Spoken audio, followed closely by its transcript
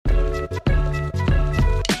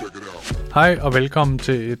Hej og velkommen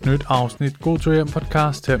til et nyt afsnit God to hjem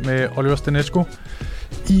podcast her med Oliver Stenesco.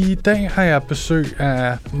 I dag har jeg besøg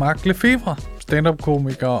af Mark Lefebvre,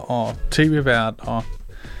 stand-up-komiker og tv-vært og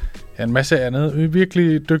en masse andet.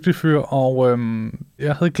 Virkelig dygtig fyr, og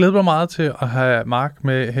jeg havde glædet mig meget til at have Mark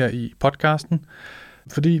med her i podcasten.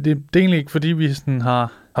 Fordi det er egentlig ikke, fordi vi sådan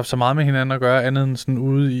har haft så meget med hinanden at gøre, andet end sådan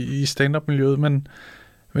ude i stand-up-miljøet, men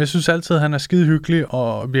jeg synes altid, at han er skide hyggelig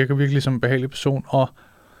og virker virkelig som en behagelig person, og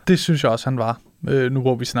det synes jeg også, han var, nu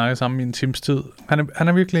hvor vi snakkede sammen i en times tid. Han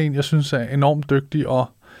er virkelig en, jeg synes er enormt dygtig, og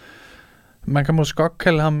man kan måske godt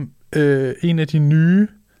kalde ham en af de nye,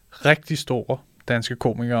 rigtig store danske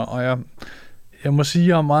komikere, og jeg må sige, at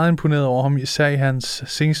jeg er meget imponeret over ham, især i hans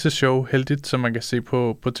seneste show, Heldigt, som man kan se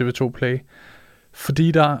på TV2 Play.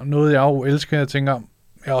 Fordi der er noget, jeg jo elsker, jeg tænker,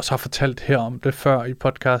 jeg også har fortalt her om det før i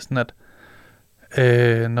podcasten, at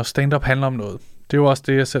når stand-up handler om noget, det er jo også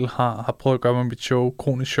det, jeg selv har prøvet at gøre med mit show,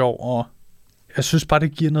 Kronisk Sjov, og jeg synes bare,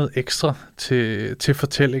 det giver noget ekstra til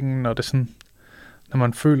fortællingen, når det sådan, når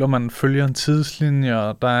man føler, man følger en tidslinje,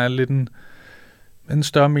 og der er lidt en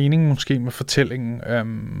større mening måske med fortællingen,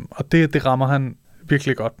 og det rammer han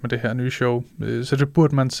virkelig godt med det her nye show, så det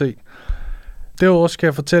burde man se. Derudover skal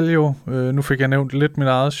jeg fortælle jo, nu fik jeg nævnt lidt mit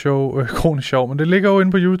eget show, Kronisk Sjov, men det ligger jo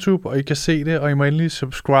inde på YouTube, og I kan se det, og I må endelig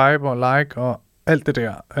subscribe og like og alt det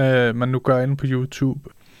der, man nu gør inde på YouTube.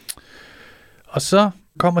 Og så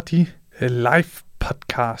kommer de live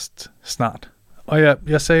podcast snart. Og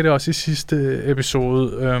jeg sagde det også i sidste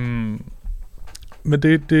episode, men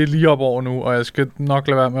det er lige op over nu, og jeg skal nok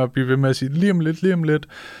lade være med at blive ved med at sige lige om lidt.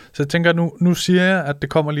 Så jeg tænker, nu siger jeg, at det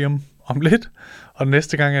kommer lige om lidt, og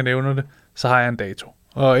næste gang jeg nævner det, så har jeg en dato.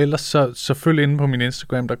 Og ellers så følg inde på min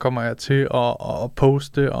Instagram, der kommer jeg til at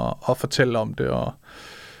poste og fortælle om det, og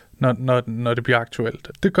når det bliver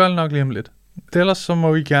aktuelt. Det gør det nok lige om lidt. Ellers så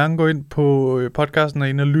må I gerne gå ind på podcasten og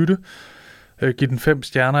ind og lytte. Giv den 5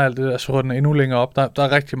 stjerner og alt det der, så den endnu længere op. Der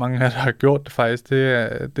er rigtig mange af jer, der har gjort det faktisk. Det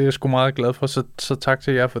er jeg sgu meget glad for, så tak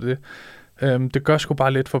til jer for det. Det gør sgu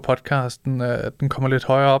bare lidt for podcasten, at den kommer lidt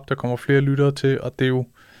højere op, der kommer flere lyttere til, og det er jo,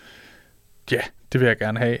 ja, det vil jeg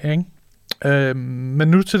gerne have, ikke? Men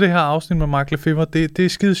nu til det her afsnit med Mark Lefebvre, det er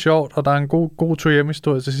skide sjovt, og der er en god to hjem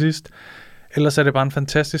historie til sidst. Ellers er det bare en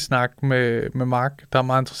fantastisk snak med Mark, der er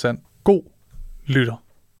meget interessant. God lytter.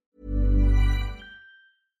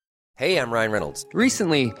 Hey, I'm Ryan Reynolds.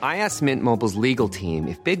 Recently, I asked Mint Mobile's legal team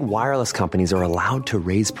if big wireless companies are allowed to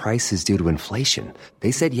raise prices due to inflation.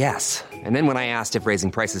 They said yes. And then when I asked if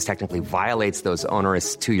raising prices technically violates those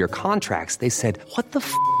onerous 2-year contracts, they said, "What the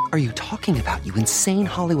f*** are you talking about, you insane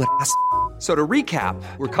Hollywood ass?" So to recap,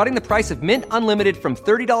 we're cutting the price of Mint Unlimited from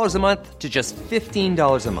 $30 a month to just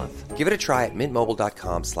 $15 a month. Give it a try at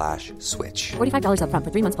mintmobile.com/switch. $45 up front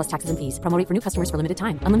for 3 months plus taxes and fees. Promo rate for new customers for limited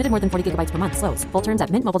time. Unlimited more than 40 gigabytes per month. Slows full terms at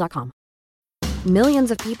mintmobile.com. Millions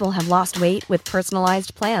of people have lost weight with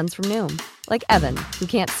personalized plans from Noom. Like Evan, who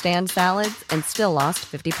can't stand salads and still lost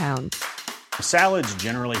 50 pounds. Salads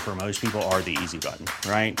generally for most people are the easy button,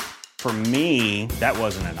 right? For me, that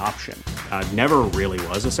wasn't an option. I never really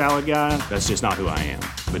was a salad guy. That's just not who I am.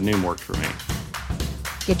 But Noom worked for me.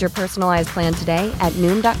 Get your personalized plan today at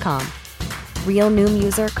Noom.com. Real Noom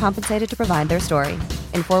user compensated to provide their story.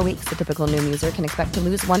 In 4 weeks, the typical Noom user can expect to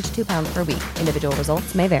lose 1 to 2 pounds per week. Individual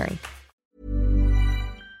results may vary.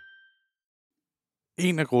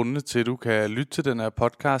 En af grundene til, at du kan lytte til den her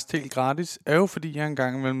podcast helt gratis, er jo fordi jeg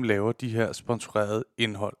engang imellem laver de her sponsorerede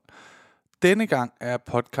indhold. Denne gang er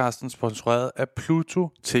podcasten sponsoreret af Pluto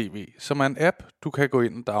TV, som er en app, du kan gå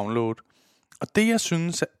ind og downloade. Og det, jeg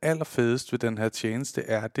synes er allerfedest ved den her tjeneste,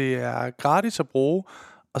 er, at det er gratis at bruge,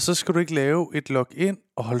 og så skal du ikke lave et login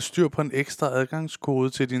og holde styr på en ekstra adgangskode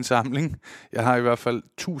til din samling. Jeg har i hvert fald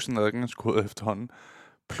 1000 adgangskoder efterhånden.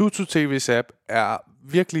 Pluto TV's app er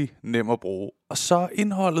virkelig nem at bruge, og så er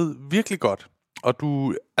indholdet virkelig godt. Og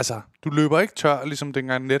du løber ikke tør, ligesom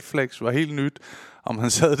dengang Netflix var helt nyt, og man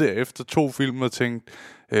sad der efter 2 film og tænkte,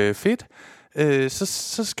 fedt,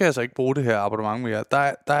 så skal jeg så ikke bruge det her abonnement mere.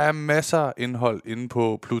 Der er masser af indhold inde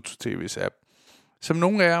på Pluto TV's app. Som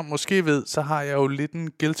nogle af jer måske ved, så har jeg jo lidt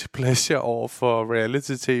en guilty pleasure over for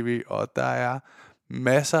reality tv, og der er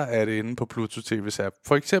masser af det inde på Pluto TV's app.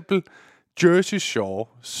 For eksempel Jersey Shore,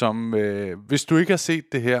 som hvis du ikke har set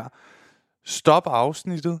det her, stop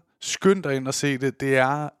afsnittet, skynd dig ind og se det. Det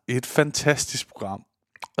er et fantastisk program.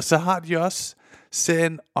 Og så har de også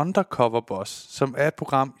serien Undercover Boss, som er et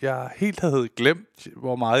program, jeg helt havde glemt,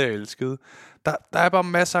 hvor meget jeg elskede. Der er bare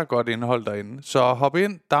masser af godt indhold derinde. Så hop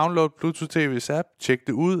ind, download Pluto TV's app, tjek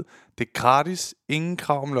det ud. Det er gratis, ingen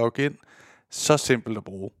krav om login. Så simpelt at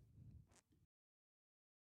bruge.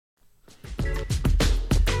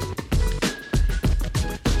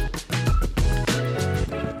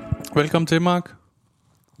 velkommen til, Mark.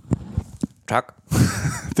 Tak.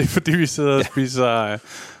 Det er fordi, vi sidder og spiser...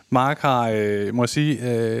 Mark har, må jeg sige...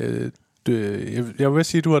 jeg vil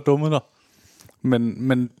sige, at du har dummet dig.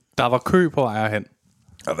 Men der var kø på vej herhen.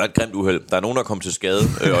 Det har været et grimt uheld. Der er nogen, der er kommet til skade,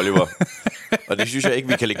 Oliver. Og det synes jeg ikke,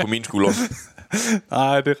 vi kan lægge på mine skuldre.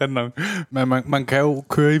 Nej, det er rent nok. Men man kan jo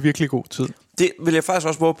køre i virkelig god tid. Det vil jeg faktisk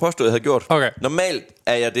også våge påstå, at jeg havde gjort. Okay. Normalt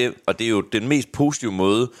er jeg det, og det er jo den mest positive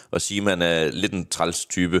måde at sige, at man er lidt en træls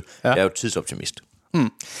type. Ja. Jeg er jo tidsoptimist.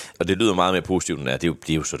 Og det lyder meget mere positivt, end det er. Det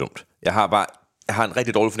er jo så dumt. Jeg har en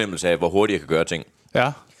rigtig dårlig fornemmelse af, hvor hurtigt jeg kan gøre ting.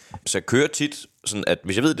 Ja. Så jeg kører tit sådan, at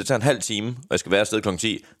hvis jeg ved, at det tager en halv time, og jeg skal være afsted kl.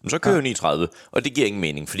 10, så kører jeg 9:30, og det giver ingen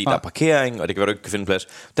mening, fordi der er parkering, og det kan være, du ikke kan finde plads.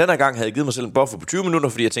 Den her gang havde jeg givet mig selv en buffer på 20 minutter,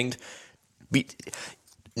 fordi jeg tænkte,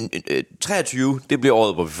 23, det bliver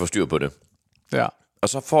året, hvor vi får styr på det. Ja. Og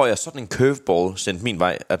så får jeg sådan en curveball sendt min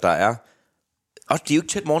vej, at der er... Og det er jo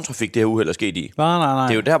ikke tæt morgentrafik, det her uheld er sket i. Nej.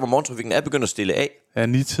 Det er jo der, hvor morgentrafikken er begyndt at stille af. Ja,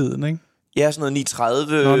 9-tiden, ikke? Ja, sådan noget 9:30.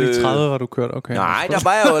 Nå, 9:30 var du kørt, okay. Nej, der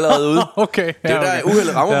var jeg jo allerede ude. Okay. Det er jo der,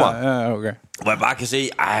 uheldet rammer mig. Ja, okay. Hvor jeg bare kan se,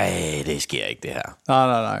 det sker ikke, det her.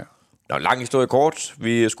 Nej. Nå, lang historie kort.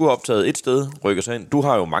 Vi skulle have optaget et sted, rykker sig ind. Du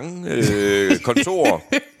har jo mange kontorer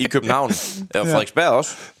i København, og Frederiksberg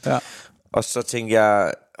også. Ja. Og så tænkte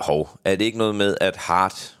jeg, er det ikke noget med, at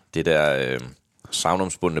Hart, det der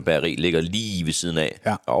savnomsbundne bageri, ligger lige ved siden af?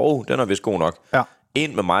 Ja. Og den er vist god nok. Ja.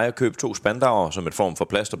 Ind med mig og købe 2 spandauer som et form for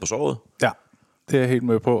plaster på såret. Ja, det er jeg helt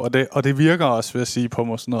med på. Og det virker også, vil jeg sige, på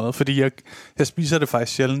mig sådan noget. Fordi jeg spiser det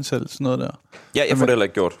faktisk sjældent selv, sådan noget der. Ja, jeg får det heller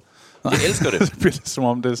ikke gjort. Jeg elsker det. Det bliver som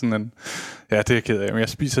om det er sådan en... Ja, det er jeg ked af, men jeg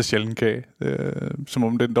spiser sjældent kage. Som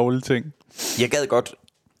om det er en dårlig ting. Jeg gad godt...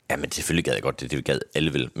 Jamen, selvfølgelig gad jeg godt det gad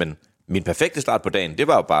alle vel. Men min perfekte start på dagen, det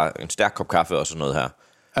var jo bare en stærk kop kaffe og sådan noget her.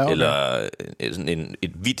 Ja, okay. Eller sådan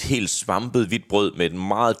et hvidt, helt svampet hvidt brød med et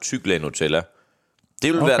meget tyk lag Nutella.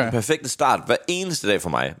 Det vil være den perfekte start hver eneste dag for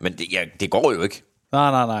mig. Men det går jo ikke.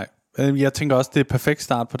 Nej. Jeg tænker også, det er perfekt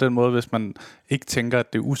start på den måde, hvis man ikke tænker,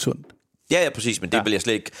 at det er usundt. Ja, præcis, men det vil jeg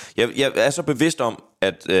slet ikke. Jeg er så bevidst om,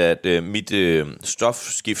 at mit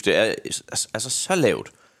stofskifte er så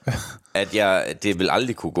lavt, at det vil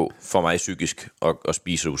aldrig kunne gå for mig psykisk at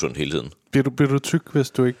spise usundt hele tiden. Bliver du tyk, hvis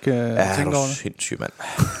du ikke tænker over det? Sindssyg, mand.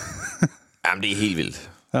 Jamen, det er helt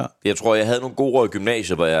vildt. Ja. Jeg tror, jeg havde nogle gode år i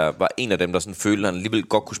gymnasiet, hvor jeg var en af dem, der sådan følte, at han alligevel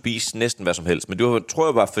godt kunne spise næsten hvad som helst. Men det tror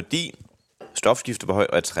jeg var fordi stofskiftet var højt,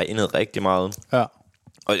 og jeg trænede rigtig meget. Ja.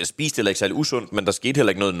 Og jeg spiste heller ikke særlig usundt, men der skete heller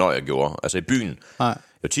ikke noget, når jeg gjorde. Altså i byen. Nej. Jeg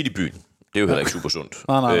var tit i byen. Det er jo heller ikke super sundt.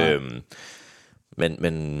 Nej.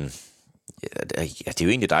 Men det er jo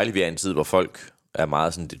egentlig dejligt, vi er i en tid, hvor folk er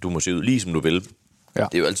meget sådan, du må se ud lige som du vil. Ja.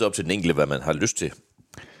 Det er jo altid op til den enkelte, hvad man har lyst til.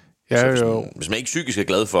 Ja, så hvis man ikke psykisk er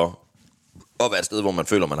glad for at være et sted, hvor man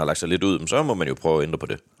føler, man har lagt sig lidt ud, så må man jo prøve at ændre på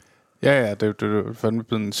det. Ja, det er fandme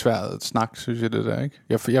blevet en svær snak, synes jeg, det der, ikke?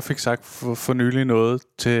 Jeg fik sagt for nylig noget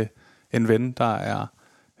til en ven, der er,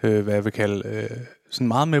 hvad jeg vil kalde, sådan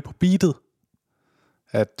meget med på beatet,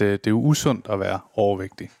 at det er jo usundt at være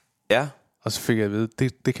overvægtig. Ja. Og så fik jeg at vide,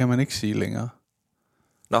 det kan man ikke sige længere.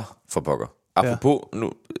 Nå, for pokker. Apropos, nu,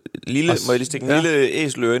 må jeg lige stikke en lille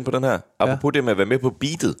æseløre ind på den her. Apropos det med at være med på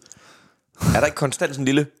beatet. Er der ikke konstant sådan en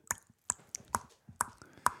lille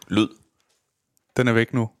lyd? Den er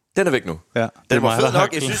væk nu. Den er væk nu. Ja, den var fed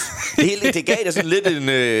nok. Jeg synes, det gav dig sådan lidt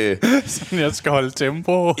en... Sådan, jeg skal holde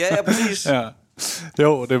tempo. Ja, præcis. Ja.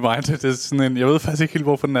 Jo, det er mig. Det er sådan en... Jeg ved faktisk ikke helt,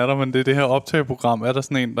 hvorfor den er der, men det er det her optageprogram. Er der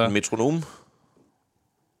sådan en, der... Metronom?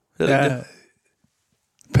 Ja.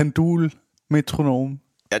 Pendul. Metronom.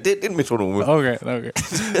 Ja, det er en metronome. Okay.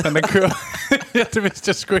 Men den kører... Ja, det vidste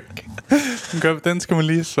jeg sgu ikke. Den skal man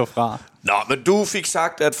lige slå fra. Nå, men du fik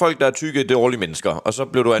sagt, at folk, der er tykke, det er dårlige mennesker. Og så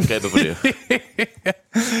blev du angrebet på det.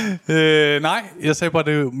 Nej, jeg sagde bare,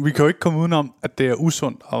 vi kan jo ikke komme udenom, at det er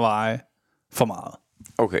usundt at veje for meget.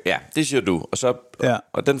 Okay, ja, det siger du. Og, så,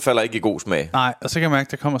 og den falder ikke i god smag. Nej, og så kan jeg mærke,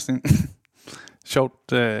 at der kommer sådan en...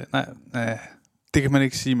 Sjovt. Nej, det kan man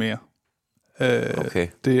ikke sige mere. Okay.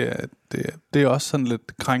 Det er også sådan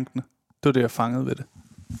lidt krænkende. Det var det, jeg fangede ved det.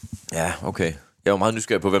 Ja, okay. Jeg var meget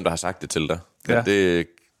nysgerrig på, hvem der har sagt det til dig. Ja. Det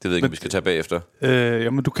ved jeg ikke, om vi skal tage bagefter.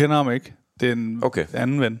 Jamen, du kender ham ikke. Det er en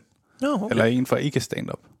anden ven. Okay. Eller en fra ikke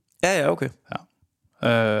stand-up. Ja, okay.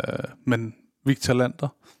 Ja. Men Victor Lander?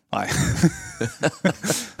 Nej.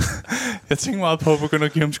 Jeg tænker meget på at begynde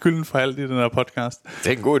at give ham skylden for alt i den her podcast.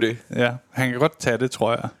 Det er en god idé. Ja, han kan godt tage det,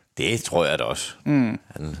 tror jeg. Det tror jeg da også.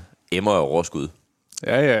 Han emmer af overskud.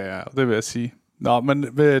 Ja, det vil jeg sige. Nå,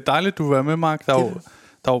 men dejligt, du var med, Mark. Der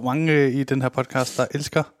er jo mange i den her podcast, der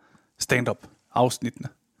elsker stand-up-afsnittene.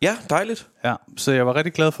 Ja, dejligt. Ja, så jeg var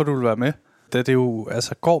rigtig glad for, at du ville være med. Da det jo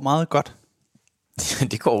går meget godt.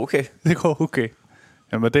 Det går okay. Det går okay.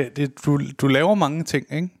 Jamen, du laver mange ting,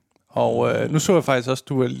 ikke? Og nu så jeg faktisk også, at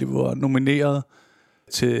du var nomineret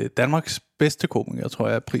til Danmarks bedste komiker, tror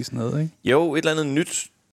jeg, prisen hed, ikke? Jo, et eller andet nyt.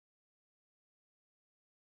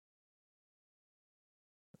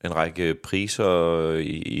 En række priser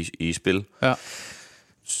i spil. Ja.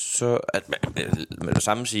 Så med det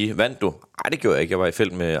samme sige, vandt du? Nej, det gjorde jeg ikke. Jeg var i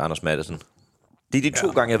felt med Anders Matthesen. Det er de 2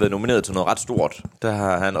 gange, jeg har været nomineret til noget ret stort. Der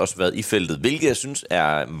har han også været i feltet, hvilket jeg synes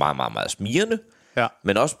er meget, meget, meget smirrende. Ja.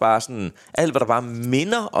 Men også bare sådan, alt hvad der bare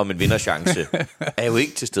minder om en vinderchance, er jo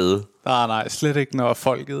ikke til stede. Nej, slet ikke, når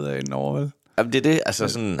folket er inde over. Jamen, det er det, altså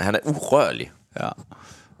sådan, han er urørlig. Ja,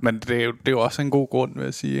 men det er jo også en god grund, vil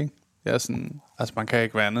jeg sige, ikke? Jeg er sådan, altså man kan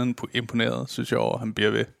ikke være andet end imponeret, synes jeg, over, han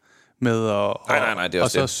bliver ved med Nej, det er og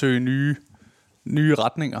også så det. søge nye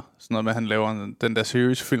retninger. Sådan noget med, at han laver den der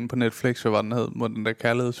seriøse film på Netflix, hvad var den hed, mod den der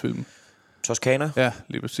kærlighedsfilm. Toscana? Ja,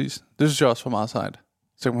 lige præcis. Det synes jeg også var meget sejt.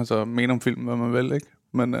 Så kan man så mene om filmen, hvad man vil, ikke?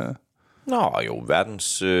 Men Nå jo,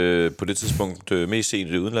 verdens på det tidspunkt mest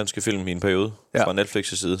sete udenlandske film i en periode fra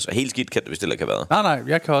Netflix' side. Så helt skidt kan det vist heller ikke have været. Nej,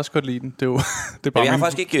 jeg kan også godt lide den. Det er jo det er bare jeg har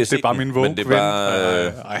faktisk ikke set det er bare den, min Vogue, men det er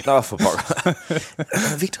bare nå, for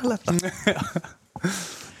pokker. Victor Lander.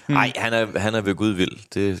 Nej, han er ved Gud vild.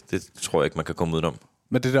 Det tror jeg ikke man kan komme udenom.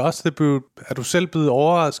 Men det er også er du selv blevet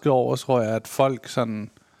overrasket over, tror jeg, at folk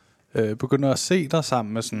sådan begynder at se dig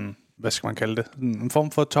sammen med sådan, hvad skal man kalde det, en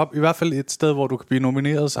form for top, i hvert fald et sted, hvor du kan blive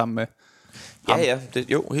nomineret sammen med ham. Ja,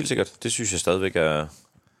 jo, helt sikkert. Det synes jeg stadigvæk er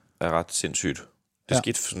ret sindssygt. Det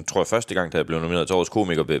skete, sådan, tror jeg, første gang, da jeg blev nomineret til årets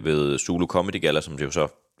komiker ved Zulu Comedy Gala, som det jo så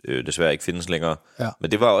desværre ikke findes længere. Ja.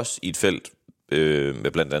 Men det var også i et felt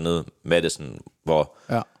med blandt andet Madison, hvor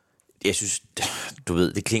jeg synes, du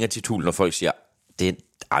ved, det klinger til tul, når folk siger, det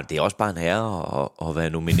er også bare en ære at være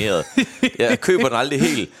nomineret. Jeg køber den aldrig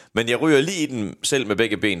helt, men jeg ryger lige i den selv med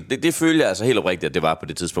begge ben. Det føler jeg altså helt oprigtigt, at det var på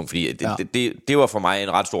det tidspunkt, fordi det var for mig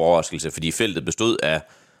en ret stor overraskelse, fordi feltet bestod af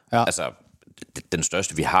altså den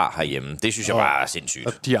største, vi har herhjemme. Det synes jeg var sindssygt.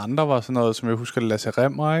 Og de andre var sådan noget, som jeg husker, Lasse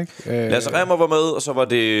Remmer, ikke? Lasse Remmer var med, og så var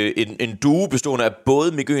det en duo bestående af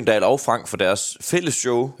både Mikke Øgendahl og Frank for deres fælles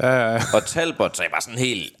show. Ja. Og Talbot, så jeg var sådan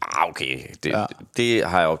helt, okay, det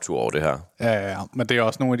har jeg optur over det her. Ja, men det er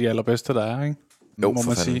også nogle af de allerbedste, der er, ikke? Jo, må for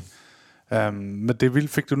man fanden. sige. Men det er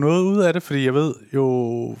vildt. Fik du noget ud af det? Fordi jeg ved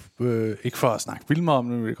jo, ikke for at snakke vildt meget om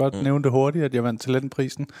det, men jeg vil godt nævne det hurtigt, at jeg vandt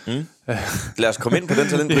talentprisen. Lad os komme ind på den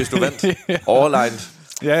talentpris, du vandt. Overlegnet.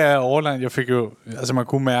 Ja, overlegnet. Jeg fik jo, altså man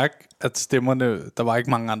kunne mærke, at stemmerne, der var ikke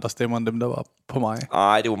mange andre stemmer end dem, der var på mig.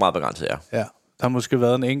 Nej, det var meget begrænset, ja. Ja, der har måske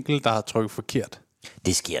været en enkelt, der har trykket forkert.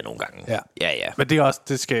 Det sker nogle gange. Ja. Men det er også,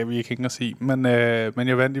 det skal vi ikke hænge os i. Men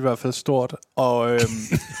jeg vandt i hvert fald stort. Og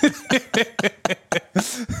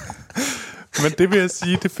men det vil jeg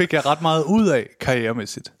sige, det fik jeg ret meget ud af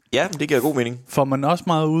karrieremæssigt. Ja, det giver god mening. Får man også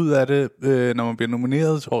meget ud af det, når man bliver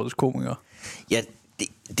nomineret til årets komiker? Ja,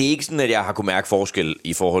 det er ikke sådan, at jeg har kunnet mærke forskel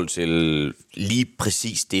i forhold til lige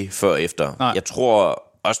præcis det før og efter. Nej. Jeg tror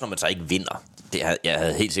også, når man så ikke vinder. Jeg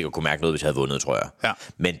havde helt sikkert kunne mærke noget, hvis jeg havde vundet, tror jeg. Ja.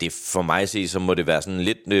 Men det for mig at se, så må det være sådan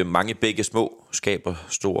lidt mange begge små skaber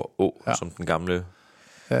stor å, som den gamle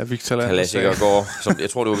Victor Lander klassiker går. Som, jeg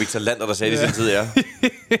tror, det var Victor Lander, der sagde det i sin tid, ja.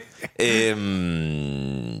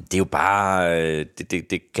 Det er jo bare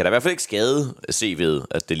det kan da i hvert fald ikke skade CV'et,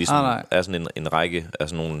 at det ligesom er sådan en række af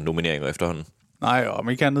sådan nogle nomineringer efterhånden. Nej, og om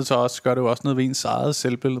ikke andet så også gør det jo også noget ved ens eget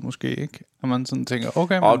selvbillede måske, ikke? At man sådan tænker,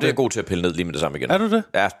 okay... Og det er god til at pille ned lige med det samme igen. Er du det?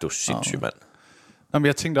 Ja, du er sindssyg, mand. Nå, men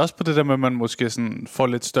jeg tænkte også på det der med, at man måske sådan får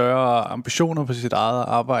lidt større ambitioner på sit eget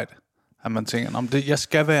arbejde. At man tænker, jeg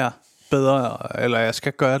skal være bedre, eller jeg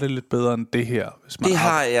skal gøre det lidt bedre end det her. Hvis man det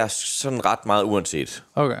har jeg sådan ret meget uanset.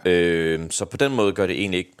 Okay. Så på den måde gør det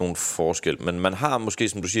egentlig ikke nogen forskel. Men man har måske,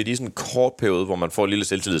 som du siger, lige sådan en kort periode, hvor man får en lille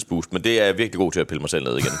selvtillidsboost. Men det er jeg virkelig god til at pille mig selv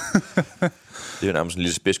ned igen. Det er jo nærmest en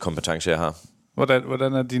lille spidskompetence, jeg har.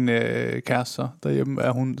 Hvordan er din kæreste så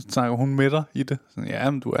derhjemme? Snakker hun med dig i det? Sådan, ja,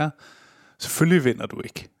 men du er... Selvfølgelig vinder du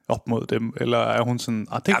ikke op mod dem. Eller er hun sådan...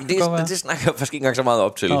 Det snakker jeg faktisk ikke engang så meget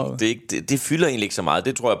op til. Det fylder egentlig ikke så meget.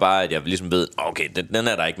 Det tror jeg bare, at jeg ligesom ved, okay, den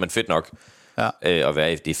er der ikke, men fedt nok at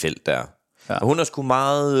være i det felt der. Ja. Og hun er sgu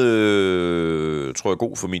meget, tror jeg,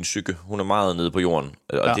 god for min psyke. Hun er meget nede på jorden.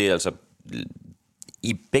 Og det er altså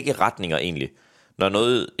i begge retninger egentlig. Når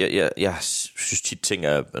noget, jeg synes tit ting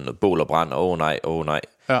er noget bål og brand, åh nej.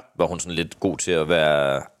 Hvor hun sådan lidt god til at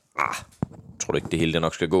være, tror du ikke det hele det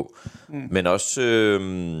nok skal gå. Men også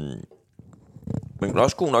men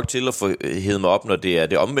også god nok til at få hævet mig op, når det er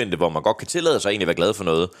det omvendte, hvor man godt kan tillade sig egentlig at være glad for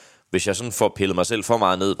noget. Hvis jeg sådan får pillet mig selv for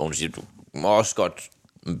meget ned, hvor hun siger, du må også godt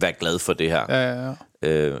være glad for det her. Ja.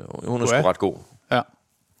 Hun er sgu ret god.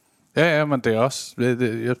 Ja, men det er også...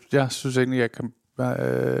 Jeg synes egentlig, jeg kan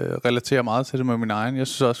relaterer meget til det med min egen. Jeg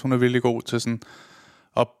synes også, hun er virkelig god til sådan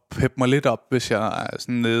at peppe mig lidt op, hvis jeg er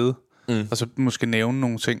sådan nede. Og så måske nævne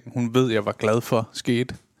nogle ting, hun ved, jeg var glad for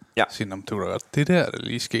skete. Ja. Sige, det var det der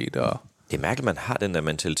lige skete. Og Det er mærkeligt, man har den der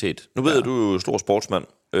mentalitet. Nu ved jeg, du er jo stor sportsmand.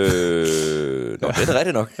 Det er det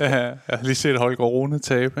rigtigt nok. ja, jeg har lige set Holger Rune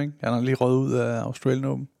tabe, ikke? Han har lige røget ud af Australian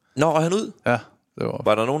Open. Nå, er han ud? Ja, det var...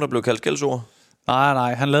 Var der nogen, der blev kaldt skældsord?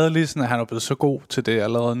 Nej, han lavede lige sådan, at han er blevet så god til det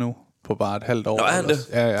allerede nu, på bare et halvt år. Nå, er han det?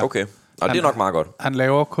 Ja. Okay. Og det er nok meget godt. Han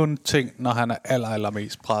laver kun ting, når han er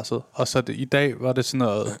allermest presset. Og så i dag var det sådan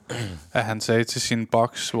noget, at han sagde til sin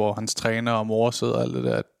boks, hvor hans træner og mor sidder og alt det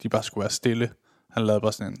der, at de bare skulle være stille. Han lavede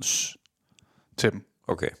bare sådan en til dem.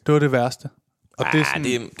 Okay. Det var det værste. Og det, er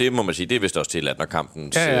sådan, det må man sige, det er vist også til, at når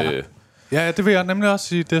kampens... Ja, det vil jeg nemlig også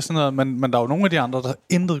sige. Det er sådan noget, men der er jo nogle af de andre, der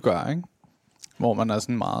intet gør, ikke? Hvor man er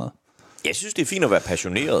sådan meget... Jeg synes, det er fint at være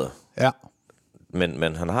passioneret. Ja.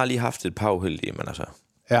 Men han har lige haft et par uheldige, men altså...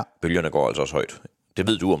 Ja. Bølgerne går altså også højt. Det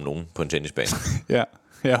ved du om nogen på en tennisbane.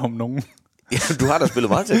 ja, om nogen. Ja, du har da spillet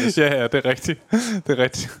meget tennis. Ja, det er rigtigt.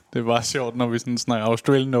 Det er bare sjovt, når vi sådan snakker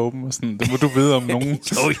Australian Open og sådan. Det må du vide om nogen.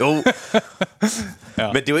 jo.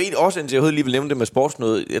 Ja. Men det var egentlig også, at jeg overhovedet lige vil nævne det med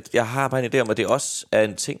sportsnødet. Jeg har bare en idé om, at det også er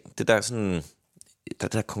en ting, det der sådan...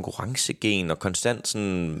 Der konkurrencegen og konstant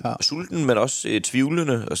sådan sulten, men også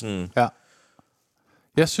tvivlende og sådan... Ja.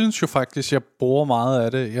 Jeg synes jo faktisk, jeg bruger meget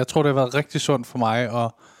af det. Jeg tror, det har været rigtig sundt for mig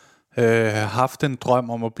at have haft en drøm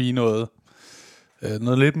om at blive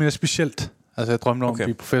noget lidt mere specielt. Altså jeg drømte om at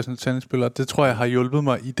blive professionel tennisspiller. Det tror jeg har hjulpet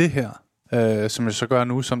mig i det her, som jeg så gør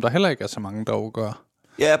nu, som der heller ikke er så mange, der gør.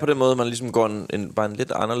 Ja, på den måde, man ligesom går bare en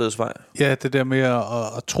lidt anderledes vej. Ja, det der med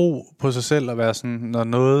at tro på sig selv og være sådan, når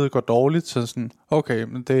noget går dårligt, så sådan, okay,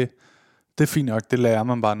 men det er fint nok, det lærer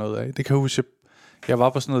man bare noget af. Det kan jeg huske, jeg var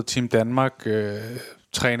på sådan noget Team Danmark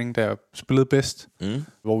træning, der spillede bedst,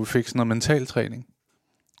 hvor vi fik sådan noget mental træning.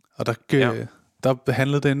 Og der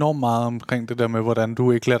handlede det enormt meget omkring det der med, hvordan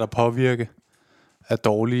du ikke lader dig påvirke af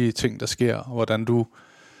dårlige ting, der sker, og hvordan du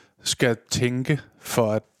skal tænke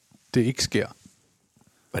for, at det ikke sker.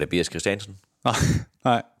 Var det B.S. Christiansen?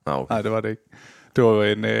 Nej, okay. Nej, det var det ikke. Det var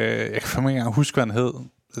en, jeg kan fandme ikke engang huske, hvad han hed.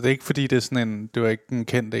 Det er ikke fordi, det er sådan en, det var ikke en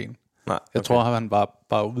kendt en. Nej, okay. Jeg tror, han var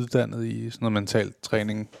bare uddannet i sådan noget mental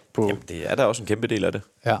træning på. Jamen, det er da også en kæmpe del af det.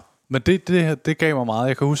 Ja, men det gav mig meget.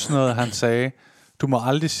 Jeg kan huske noget, han sagde, du må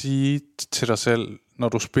aldrig sige til dig selv, når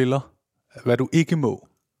du spiller, hvad du ikke må.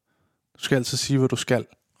 Du skal altid sige, hvad du skal.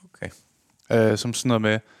 Okay. Som sådan noget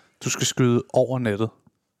med, du skal skyde over nettet.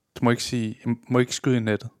 Du må ikke sige, jeg må ikke skyde i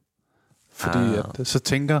nettet. Fordi at, så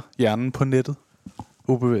tænker hjernen på nettet,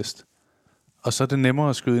 ubevidst. Og så er det nemmere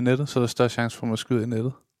at skyde i nettet, så er der større chance for mig at skyde i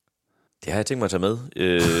nettet. Det har jeg tænkt mig at tage med.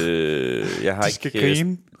 Jeg har de skal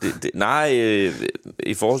grine. Nej,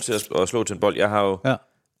 i forhold til at slå til en bold. Jeg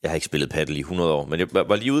har ikke spillet paddle i 100 år, men jeg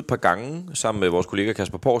var lige ude et par gange sammen med vores kollega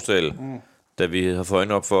Kasper Porsdal, da vi har fået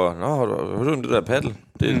øjnene op for, har du det der paddle?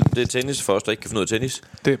 Det er tennis for os, der ikke kan finde ud af tennis.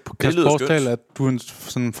 Kasper Porsdal, at du er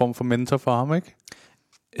sådan en form for mentor for ham, ikke?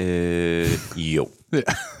 Jo. Ja.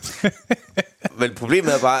 Men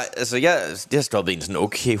problemet er bare, altså jeg stoppede en sådan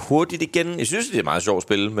okay hurtigt igen. Jeg synes, det er meget sjovt at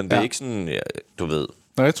spille, men det er ikke sådan, du ved.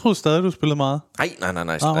 Nå, jeg troede stadig, du spillede meget. Nej.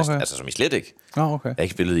 Okay. Altså som I slet ikke. Okay. Jeg har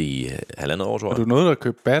ikke spillet i 1,5 år, tror jeg. Er du noget, der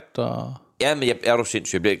købt bat? Og... Ja, men er du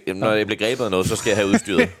sindssygt. Når jeg bliver grebet af noget, så skal jeg have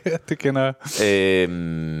udstyret. Ja, det kender jeg.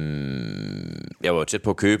 Jeg var tæt på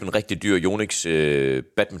at købe en rigtig dyr Yonex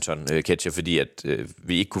badminton-catcher, fordi at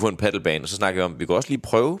vi ikke kunne få en paddlebane. Og så snakkede vi om, at vi kunne også lige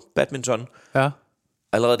prøve badminton. Ja.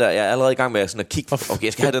 Jeg er allerede i gang med sådan at kigge. Okay,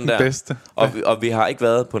 jeg skal have den der. Bedste. Og vi har ikke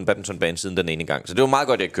været på en badmintonbane siden den ene gang. Så det var meget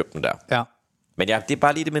godt, at jeg købte den der. Ja. Men det er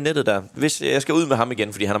bare lige det med nettet der. Hvis jeg skal ud med ham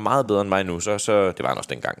igen, fordi han er meget bedre end mig nu, så det var han også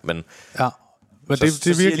dengang. Men ja. Men så, det er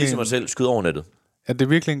virkelig, siger jeg ligesom mig selv, skyd over nettet. Ja, det er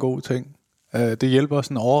virkelig en god ting. Det hjælper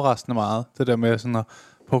sådan overraskende meget, det der med sådan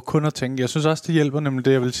på kun at tænke. Jeg synes også, det hjælper nemlig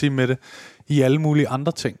det, jeg vil sige med det, i alle mulige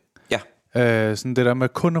andre ting. Ja. Sådan det der med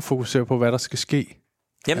kun at fokusere på, hvad der skal ske.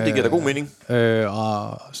 Jamen, det giver da god mening.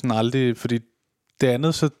 Og sådan aldrig, fordi det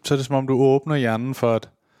andet, så er det som om, du åbner hjernen for, at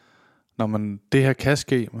når det her kan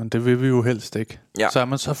ske, men det vil vi jo helst ikke. Ja. Så er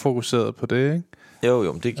man så fokuseret på det, ikke?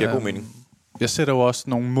 Jo, det giver god mening. Jeg sætter jo også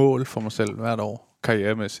nogle mål for mig selv hvert år,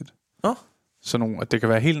 karrieremæssigt. Så at det kan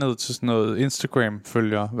være helt ned til sådan noget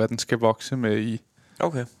Instagram-følger, hvad den skal vokse med i.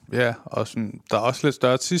 Okay. Ja, og sådan, der er også lidt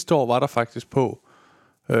større. Sidste år var der faktisk på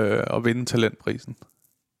at vinde talentprisen.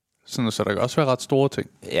 Sådan, så der kan også være ret store ting.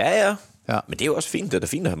 Ja. Men det er jo også fint. Det er da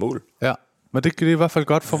fint at have mål. Ja, men det er i hvert fald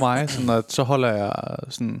godt for mig, sådan at så holder jeg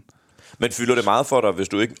sådan... Men fylder det meget for dig, hvis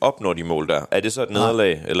du ikke opnår de mål der? Er det så et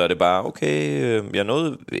nederlag, eller er det bare, okay, jeg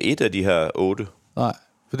nåede et af de her 8? Nej,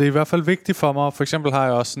 for det er i hvert fald vigtigt for mig. For eksempel har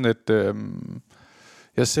jeg også sådan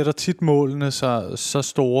Jeg sætter tit målene så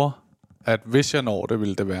store, at hvis jeg når det,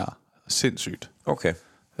 vil det være sindssygt. Okay.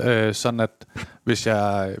 Sådan at hvis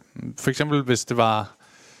jeg... For eksempel, hvis det var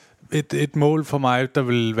et mål for mig, der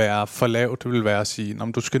ville være for lavt, det ville være at sige,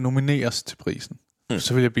 om du skal nomineres til prisen,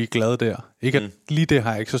 så vil jeg blive glad der. Ikke at lige det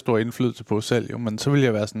har jeg ikke så stor indflydelse på selv, jo, men så vil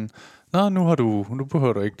jeg være sådan, nu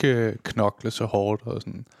behøver du ikke knokle så hårdt og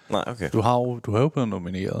sådan. Nej, okay. Du har jo blevet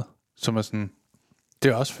nomineret, som er sådan,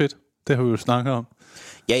 det er også fedt. Det har vi jo snakket om.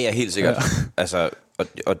 Ja, helt sikkert. Ja. Altså,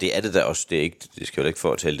 og det er det der også. Det skal jo ikke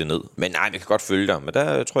få at tælle det ned. Men nej, jeg kan godt følge dig. Men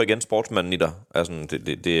der tror jeg igen, sportsmanden i dig. Altså,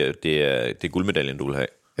 det er guldmedaljen, du vil have.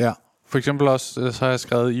 Ja. For eksempel også, så har jeg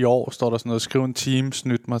skrevet, i år står der sådan noget, skriv en times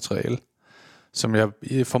nyt materiale. Som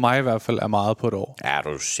for mig i hvert fald er meget på et år. Ja, du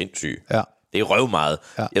er sindssyg. Ja. Det er røv meget.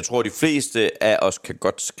 Ja. Jeg tror, de fleste af os kan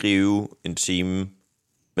godt skrive en time,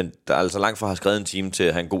 men der er altså langt fra at have skrevet en time til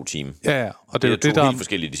at have en god time. Ja, og det er jo det, der helt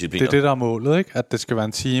forskellige discipliner. Det er det, der er målet, ikke? At det skal være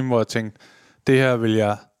en time, hvor jeg tænkte, det her vil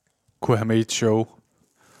jeg kunne have med i et show.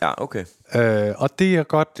 Ja, okay. Og det er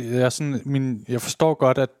godt, jeg forstår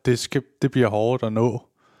godt, at det bliver hårdt at nå.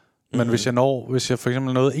 Men hvis jeg for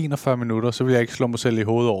eksempel nåede 41 minutter, så vil jeg ikke slå mig selv i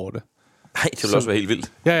hovedet over det. Nej, det vil også være helt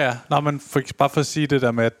vildt. Ja. Nå, men bare for at sige det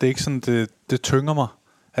der med, at det ikke sådan, det tynger mig,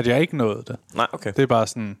 at jeg ikke nåede det. Nej, okay. Det er bare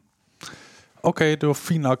sådan, okay, det var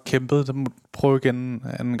fint nok kæmpet, det må prøve igen en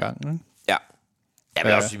anden gang, ikke? Ja. Jeg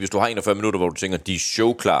vil også sige, hvis du har 41 minutter, hvor du tænker, de er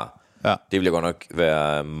showklar, det vil jeg godt nok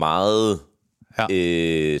være meget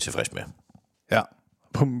tilfreds med. Ja,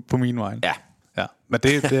 på min vej. Ja. Men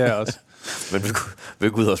det er jeg også. Men vi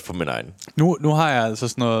går ud også på min egen. Nu har jeg altså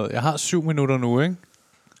sådan noget, jeg har 7 minutter nu, ikke?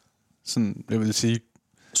 Sådan, jeg vil sige.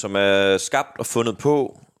 Som er skabt og fundet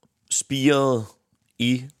på, spiret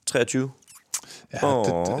i 23.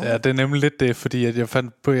 Ja, det er nemlig lidt det, fordi at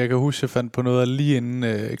jeg kan huske, jeg fandt på noget lige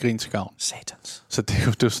inden Grin til Gavn. Satans. Så det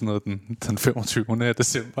er jo sådan noget den 25.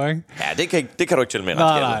 december, ikke? Ja, det kan du ikke tælle med.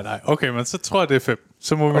 Nej. Okay, men så tror jeg, det er 5.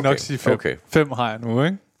 Så må vi nok sige 5. Okay. 5 har jeg nu,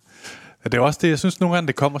 ikke? Ja, det er også det, jeg synes nogle gange,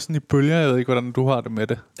 det kommer sådan i bølger. Jeg ved ikke, hvordan du har det med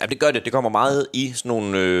det. Ja, det gør det. Det kommer meget i sådan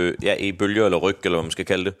nogle i bølger eller ryg, eller hvad man skal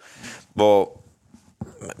kalde det. Hvor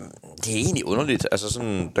det er egentlig underligt. Altså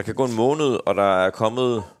sådan, der kan gå en måned, og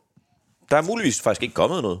der er muligvis faktisk ikke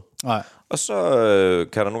kommet noget. Nej. Og så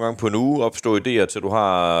kan der nogle gange på en uge opstå idéer, til du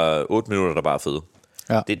har 8 minutter, der bare er fede.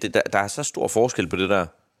 Ja. Der er så stor forskel på det der.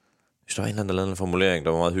 Hvis der var en eller anden formulering,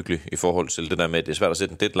 der var meget hyggelig i forhold til det der med, at det er svært at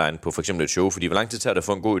sætte en deadline på for eksempel et show, fordi hvor lang tid tager det at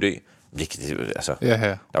få en god idé? Der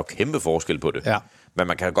er jo kæmpe forskel på det. Ja. Men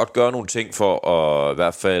man kan godt gøre nogle ting for at i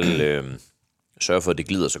hvert fald sørge for, at det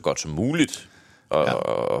glider så godt som muligt,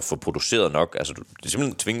 og få produceret nok. Altså, det er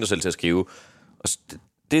simpelthen tvinge dig selv til at skrive. Og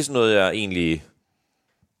det er sådan noget, jeg egentlig...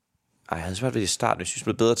 jeg havde svært ved det i starten. Jeg synes, det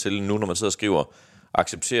er bedre til nu, når man sidder og skriver,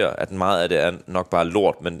 acceptere, at meget af det er nok bare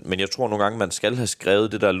lort. Men jeg tror nogle gange, man skal have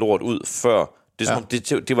skrevet det der lort ud før. Det er som,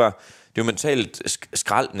 det var jo mentalt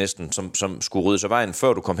skrald næsten, som skulle rydde sig vejen,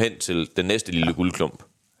 før du kom hen til den næste lille guldklump.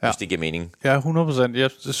 Hvis det giver mening. Ja, 100%.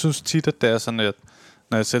 Jeg synes tit, at det er sådan, at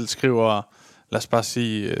når jeg selv skriver, lad os bare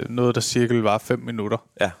sige, noget, der cirka var 5 minutter,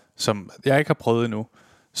 som jeg ikke har prøvet endnu,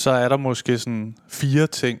 så er der måske sådan 4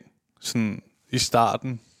 ting sådan i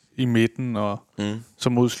starten, i midten og så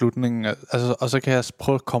mod slutningen. Altså, og så kan jeg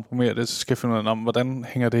prøve at komprimere det, så skal jeg finde ud af, hvordan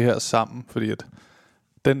hænger det her sammen, fordi at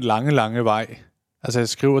den lange vej, altså jeg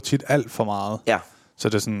skriver tit alt for meget. Ja. Så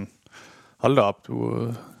det er sådan, hold da op,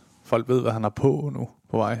 folk ved, hvad han har på nu,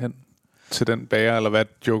 på vej hen til den bager, eller hvad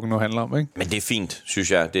joken nu handler om, ikke? Men det er fint,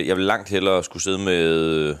 synes jeg. Jeg vil langt hellere skulle sidde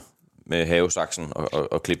med havesaksen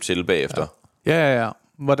og klippe til bagefter. Ja.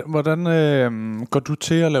 Hvordan går du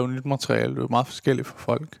til at lave nyt materiale? Du er meget forskellig for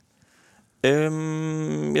folk.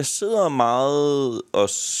 Jeg sidder meget og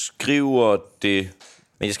skriver det,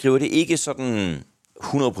 men jeg skriver det ikke sådan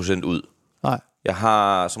 100% ud. Nej. Jeg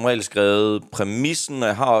har som regel skrevet præmissen, og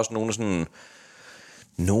jeg har også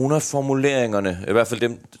nogle af formuleringerne, i hvert fald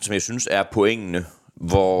dem, som jeg synes er pointene,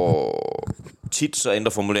 hvor tit så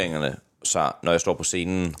ændrer formuleringerne sig, når jeg står på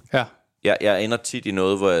scenen. Ja. Jeg ender tit i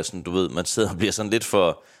noget, hvor jeg sådan, du ved, man sidder og bliver sådan lidt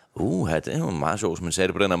for, det er jo meget sjovt, som man sagde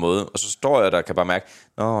det på den her måde. Og så står jeg der og kan bare mærke,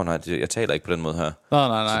 jeg taler ikke på den måde her.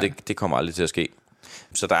 Nej. Så det kommer aldrig til at ske.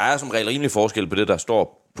 Så der er som regel rimelig forskel på det, der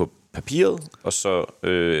står på papiret, og så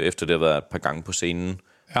efter det har været et par gange på scenen.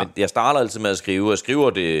 Ja. Men jeg starter altid med at skrive, og jeg skriver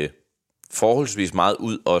det forholdsvis meget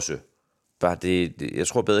ud også. Bare jeg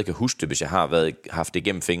tror bedre, jeg kan huske det, hvis jeg har haft det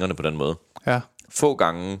igennem fingrene på den måde. Ja. Få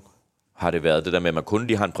gange har det været det der med, at man kun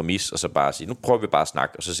lige har en præmis, og så bare sige, nu prøver vi bare at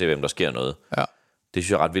snakke, og så ser vi, om der sker noget. Ja. Det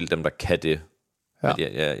synes jeg er ret vildt, dem der kan det. Ja.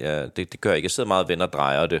 Det gør jeg ikke. Jeg sidder meget og vender og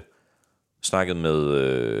drejer det. Snakket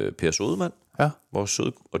med Per Sodemann, vores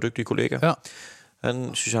søde og dygtige kollega. Ja.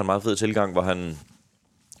 Han synes, jeg har en meget fed tilgang, hvor han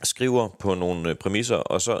skriver på nogle præmisser,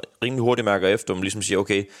 og så rimelig hurtigt mærker efter, og ligesom siger,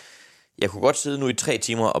 okay, jeg kunne godt sidde nu i 3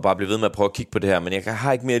 timer og bare blive ved med at prøve at kigge på det her, men jeg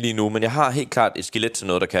har ikke mere lige nu, men jeg har helt klart et skelet til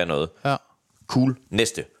noget, der kan noget. Ja. Cool,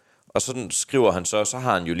 næste. Og så skriver han så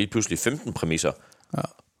har han jo lige pludselig 15 præmisser. Ja.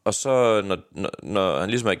 Og så, når han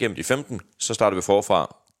ligesom er igennem de 15, så starter vi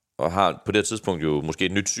forfra, og har på det tidspunkt jo måske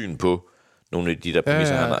et nyt syn på nogle af de der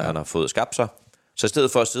præmisser, han har fået skabt sig. Så i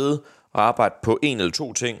stedet for at sidde og arbejde på 1 eller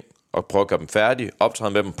 2 ting, og prøve at gøre dem færdige,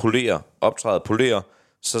 optræde med dem, polere,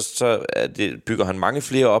 så bygger han mange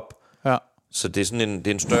flere op. Ja. Så det er sådan det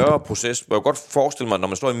er en større proces, hvor jeg godt forestille mig, når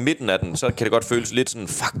man står i midten af den, så kan det godt føles lidt sådan,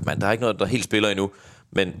 fuck man, der er ikke noget, der helt spiller endnu.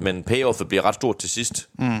 Men payoffet bliver ret stort til sidst.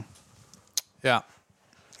 Mm. Ja.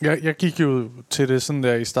 Jeg gik jo til det sådan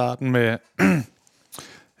der i starten med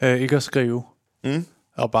ikke at skrive,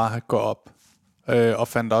 og bare gå op. Og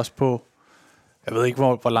fandt også på, jeg ved ikke,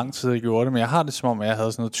 hvor lang tid jeg gjorde det, men jeg har det som om, jeg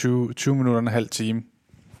havde sådan noget 20 minutter og en halv time,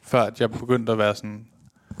 før at jeg begyndte at være sådan,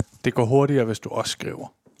 det går hurtigere, hvis du også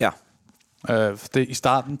skriver. Ja. I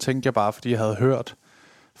starten tænkte jeg bare, fordi jeg havde hørt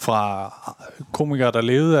fra komikere, der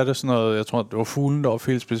levede af det, sådan noget, jeg tror, det var Fuglen, der var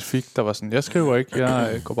helt specifikt, der var sådan, jeg skriver ikke,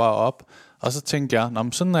 jeg går bare op. Og så tænkte jeg, nå,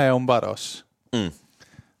 men sådan er jeg åbenbart også.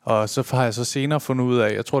 Og så har jeg så senere fundet ud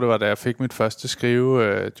af, jeg tror det var da jeg fik mit første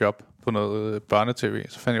skrivejob på noget børnetv,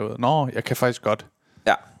 så fandt jeg ud af, nå, jeg kan faktisk godt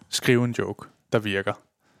skrive en joke, der virker.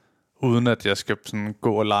 Uden at jeg skal sådan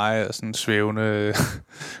gå og lege af sådan en svævende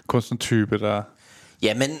kunstnertype, der...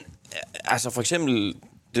 Ja, men altså for eksempel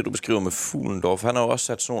det, du beskriver med Fuglendorf, han har jo også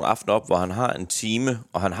sat sådan nogle aftener op, hvor han har en time,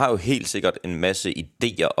 og han har jo helt sikkert en masse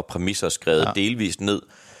idéer og præmisser skrevet delvist ned.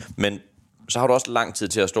 Men så har du også lang tid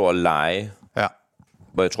til at stå og lege. Ja.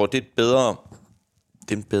 Hvor jeg tror, det er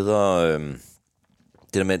en bedre...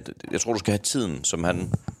 det der med, jeg tror, du skal have tiden, som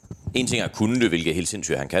han... En ting er at kunne det, hvilket er helt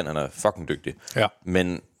sindssygt, han kan. Han er fucking dygtig. Ja.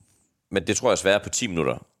 Men det tror jeg er svært på 10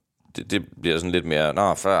 minutter. Det bliver sådan lidt mere...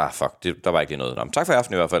 Nå, fuck, der var ikke lige noget. Nå, men tak for i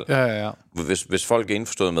aften i hvert fald. Ja. Hvis folk er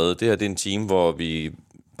indforstået med, det her det er en time, hvor vi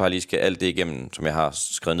bare lige skal alt det igennem, som jeg har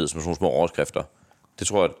skrevet ned som sådan nogle små overskrifter. Det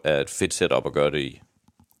tror jeg er et fedt setup at gøre det i.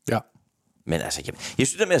 Ja. Men altså, jeg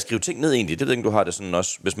synes det med at skrive ting ned egentlig, det ved ikke, du har det sådan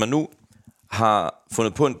også. Hvis man nu har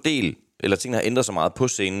fundet på en del, eller tingene har ændret sig meget på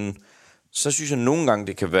scenen, så synes jeg nogle gange,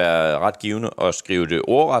 det kan være ret givende at skrive det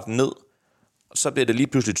ordret ned. Så bliver det lige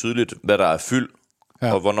pludselig tydeligt, hvad der er fyld,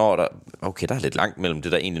 og hvornår der... Okay, der er lidt langt mellem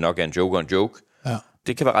det, der egentlig nok er en joke og en joke. Ja.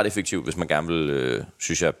 Det kan være ret effektivt, hvis man gerne vil,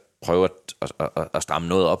 synes jeg, prøve at stramme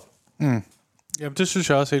noget op. Mm. Jamen, det synes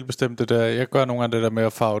jeg også helt bestemt, det der. Jeg gør nogle af det der med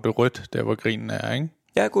at farve det rødt, der hvor grinen er, ikke?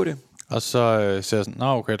 Ja, god idé. Og så ser jeg sådan, nå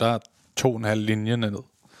okay, der er 2,5 linjer ned.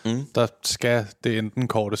 Der skal det enten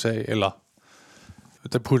kortes af, eller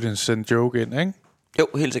der puttes en joke ind, ikke? Jo,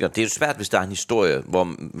 helt sikkert. Det er jo svært, hvis der er en historie,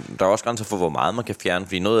 hvor der er også grænser for, hvor meget man kan fjerne,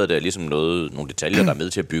 fordi noget af det er ligesom nogle detaljer, der er med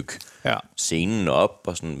til at bygge scenen op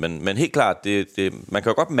og sådan. Men helt klart, man kan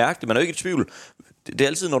jo godt mærke det, man er jo ikke i tvivl. Det er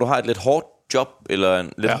altid, når du har et lidt hårdt job, eller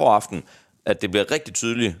en lidt hård aften, at det bliver rigtig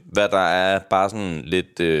tydeligt, hvad der er bare sådan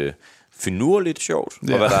lidt finurligt sjovt,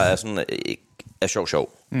 og hvad der er sådan er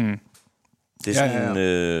sjov. Mm. Det er sådan,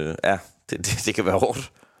 det kan være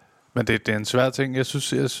hårdt. Men det er en svær ting. Jeg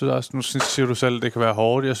synes også, nu siger du selv, det kan være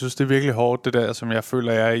hårdt. Jeg synes, det er virkelig hårdt, det der, som jeg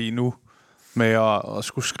føler, jeg er i nu, med at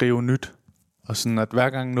skulle skrive nyt. Og sådan, at hver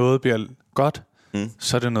gang noget bliver godt,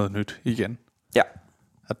 så er det noget nyt igen. Ja.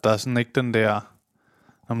 At der er sådan ikke den der...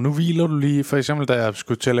 Nu hviler du lige. For eksempel, da jeg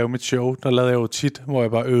skulle til at lave mit show, der lavede jeg jo tit, hvor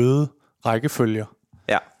jeg bare øvede rækkefølger.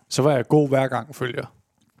 Ja. Så var jeg god hver gang følger.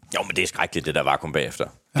 Jo, men det er skrækkeligt, det der vakuum bagefter.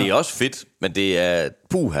 Ja. Det er også fedt, men det er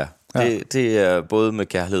puha. Det er både med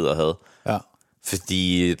kærlighed og had. Ja.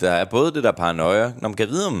 Fordi der er både det der paranoia, når man kan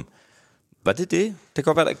vide om, var det? Det kan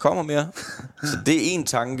godt være, der ikke kommer mere. Så det er en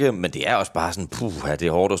tanke, men det er også bare sådan, puha, det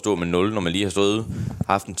er hårdt at stå med 0, når man lige har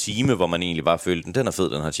haft en time, hvor man egentlig bare følte, den er fed,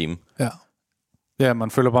 den her time. Ja. Ja,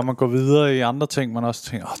 man føler bare, man går videre i andre ting, man også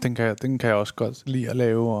tænker, den kan jeg også godt lide at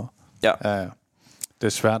lave. Og, det er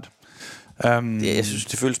svært. Jeg synes,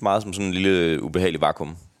 det føles meget som sådan en lille ubehagelig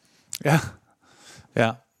vakuum. Ja.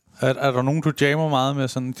 Er der nogen, du jammer meget med?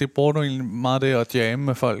 Sådan, det bruger du egentlig meget det at jamme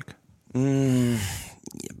med folk?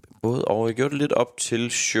 Både og. Jeg gjorde det lidt op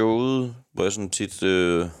til showet, hvor jeg sådan tit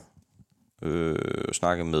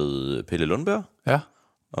snakkede med Pelle Lundberg. Ja.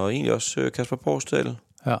 Og egentlig også Kasper Porsdal.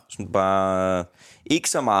 Ja. Sådan bare ikke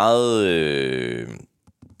så meget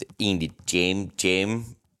egentlig jam,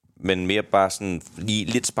 men mere bare sådan lige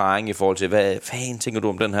lidt sparring i forhold til, hvad fanden tænker du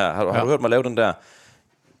om den her? Har du hørt mig lave den der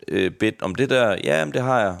bit om det der? Ja, men det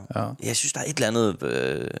har jeg. Ja. Jeg synes, der er et eller andet...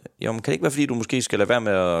 kan det ikke være, fordi du måske skal lade være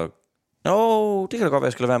med at det kan da godt være,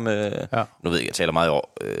 jeg skal lade være med... Ja. Nu ved jeg taler meget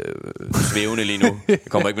svævende lige nu. Jeg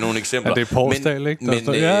kommer ikke med nogen eksempler. Ja, det er Porsdal, ikke? Men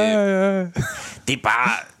ja. Det er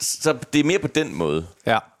bare... Så det er mere på den måde.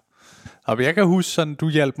 Ja. Og jeg kan huske sådan, du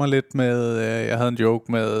hjalp mig lidt med... jeg havde en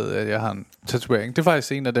joke med, at jeg har en tatovering. Det er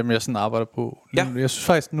faktisk en af dem, jeg sådan arbejder på. Ja. Jeg synes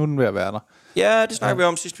faktisk, nu er den ved at være der. Ja, det snakker vi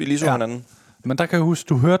om sidst, vi lige så hinanden. Men der kan jeg huske,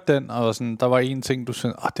 du hørte den, og sådan, der var en ting, du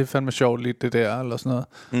sagde, det er fandme sjovt lidt, det der, eller sådan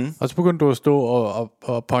noget. Og så begyndte du at stå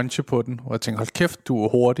og punche på den, og jeg tænkte, hold kæft, du er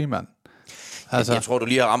hurtig, mand. Altså. Jeg tror, du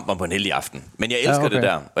lige har ramt mig på en heldig aften. Men jeg elsker det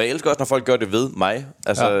der. Og jeg elsker også, når folk gør det ved mig.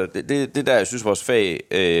 Altså, det der, jeg synes, vores fag,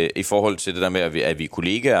 i forhold til det der med, at vi er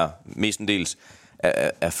kollegaer, mestendels,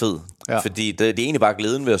 er fed. Ja. Fordi det er egentlig bare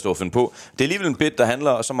glæden ved at stå og finde på. Det er alligevel en bit, der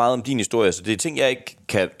handler så meget om din historie, så det er ting, jeg ikke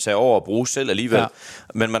kan tage over og bruge selv alligevel. Ja.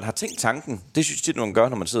 Men man har tænkt tanken. Det synes jeg, man gør,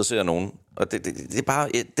 når man sidder og ser nogen. Og det er bare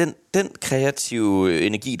den kreative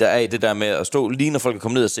energi, der er i det der med at stå lige når folk er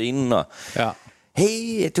kommet ned af scenen og... Ja.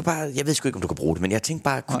 Hey, det er bare, jeg ved sgu ikke, om du kan bruge det, men jeg tænkte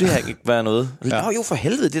bare, kunne det her ikke være noget? Jo, for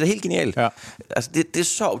helvede, det er da helt genialt. Ja. Altså, det er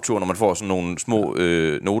så optur, når man får sådan nogle små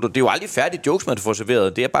noter. Det er jo aldrig færdige jokes, man får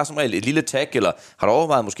serveret. Det er bare som regel et lille tag, eller har du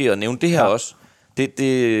overvejet måske at nævne det her også? Det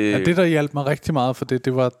der hjalp mig rigtig meget, for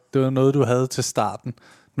det var noget, du havde til starten.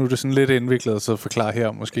 Nu er det sådan lidt indviklet, så forklare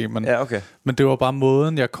her måske. Men, okay. Men det var bare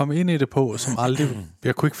måden, jeg kom ind i det på, som aldrig...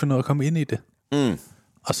 Jeg kunne ikke finde ud af at komme ind i det.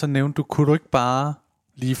 Og så nævnte kunne du ikke bare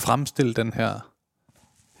lige fremstille den her...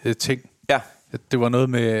 ting. Ja. Det var noget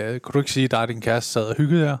med, kunne du ikke sige, at din kæreste sad og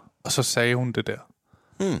hyggede jer, og så sagde hun det der.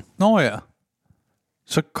 Nå ja.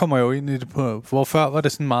 Så kommer jeg jo ind i det på, hvor før var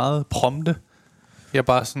det sådan meget prompte. Jeg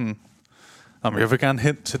bare sådan, jeg vil gerne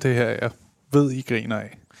hen til det her, jeg ved, I griner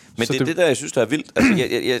af. Men så det der, jeg synes, der er vildt.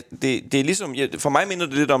 Altså, det er ligesom, for mig minder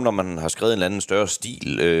det lidt om, når man har skrevet en eller anden større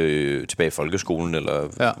stil tilbage i folkeskolen,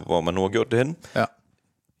 eller hvor man nu har gjort det henne. Ja.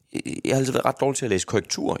 Jeg har altid været ret dårlig til at læse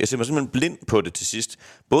korrektur. Jeg ser mig simpelthen blind på det til sidst.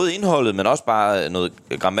 Både indholdet, men også bare noget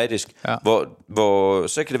grammatisk. Ja. Hvor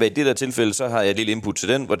så kan det være i det der tilfælde, så har jeg et lille input til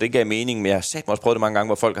den, hvor det gav mening. Men jeg har sagt mig også prøvet det mange gange,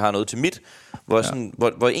 hvor folk har noget til mit.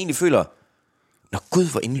 Hvor jeg egentlig føler, nå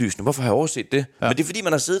gud, hvor indlysende, hvorfor har jeg overset det? Ja. Men det er fordi,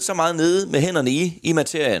 man har siddet så meget nede med hænderne i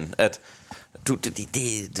materien, at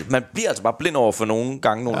man bliver altså bare blind over for nogle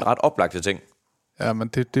gange nogle ret oplagte ting. Ja, men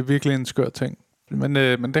det er virkelig en skør ting. Men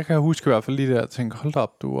det kan jeg huske i hvert fald lige der. Jeg tænkte, hold da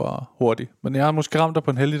op, du var hurtig. Men jeg har måske ramt dig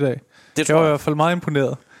på en heldig dag. Jeg var i hvert fald meget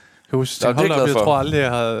imponeret. Jeg husker, jeg tror aldrig,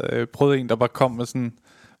 jeg havde prøvet en, der bare kom med sådan...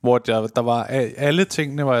 Hvor der var alle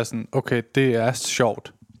tingene, var jeg sådan, okay, det er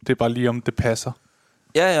sjovt. Det er bare lige, om det passer.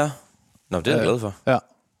 Ja. Nå, det er jeg glad for. Ja.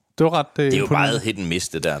 Det var ret... Det er jo meget hit and miss,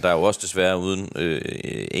 det der. Der er jo også desværre uden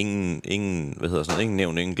ingen, hvad hedder sådan, ingen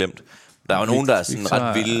nævnt, ingen glemt. Der er jo nogen, der er sådan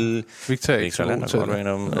ret vilde. Victor er ikke så god til det.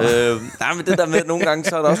 Nej, men det der med, nogle gange,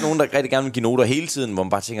 så er der også nogen, der rigtig gerne vil give noter hele tiden, hvor man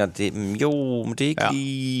bare tænker, men det er ikke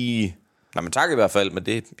lige... Nej, men tak i hvert fald, men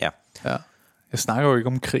det... Ja. Jeg snakker jo ikke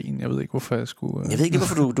om krigen. Jeg ved ikke, hvorfor jeg skulle... Jeg ved ikke,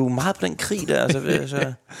 hvorfor du er meget på den krig der.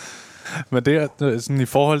 Altså. Men det er sådan i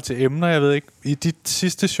forhold til emner, jeg ved ikke... I dit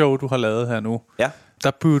sidste show, du har lavet her nu,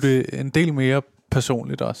 der blev det en del mere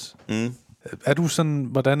personligt også. Er du sådan,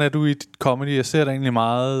 hvordan er du i dit comedy? Jeg ser det egentlig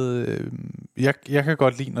meget... Jeg kan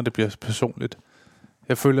godt lide, når det bliver personligt.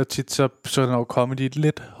 Jeg føler tit, så er der jo comedy et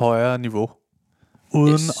lidt højere niveau.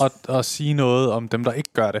 Uden at sige noget om dem, der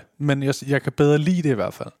ikke gør det. Men jeg kan bedre lide det i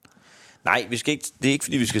hvert fald. Nej, vi skal ikke, det er ikke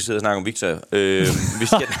fordi, vi skal sidde og snakke om Victor. Vi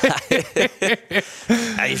skal,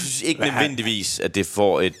 nej, jeg synes ikke nødvendigvis, at det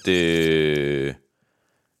får et...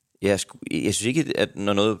 Jeg synes ikke, at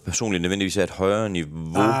når noget personligt nødvendigvis er et højere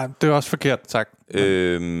niveau. Det er også forkert, tak.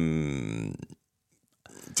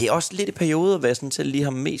 Det er også lidt i perioder, hvad jeg sådan til lige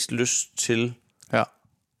har mest lyst til. Ja.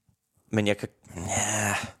 Men jeg kan...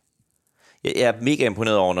 Ja, jeg er mega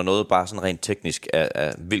imponeret over, når noget bare sådan rent teknisk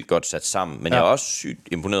er vildt godt sat sammen. Men jeg er også sygt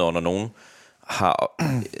imponeret over, når nogen har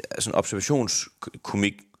sådan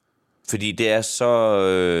observationskomik. Fordi det er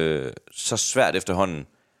så svært efterhånden.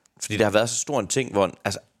 Fordi det har været så stor en ting, hvor...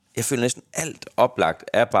 Altså, jeg føler næsten alt oplagt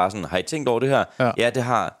er bare sådan, har I tænkt over det her? Ja, det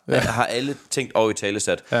har. Har alle tænkt over i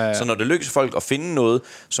talesat. Ja. Så når det lykkes folk at finde noget,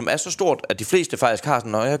 som er så stort, at de fleste faktisk har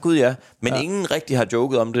sådan, ja gud ja, men ingen rigtig har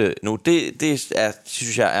joket om det nu, det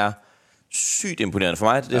synes jeg er sygt imponerende for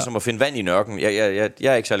mig. Det er som at finde vand i nørken. Jeg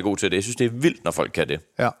er ikke særlig god til det. Jeg synes, det er vildt, når folk kan det.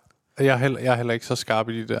 Ja, jeg er heller ikke så skarp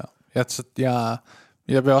i det der.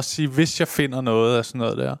 Jeg vil også sige, hvis jeg finder noget af sådan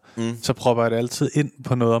noget der, så prøver jeg det altid ind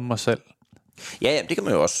på noget om mig selv. Ja, det kan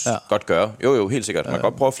man jo også godt gøre. Jo, helt sikkert. Man kan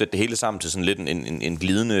godt prøve at flette det hele sammen til sådan lidt en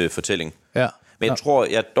glidende fortælling. Ja. Men jeg tror,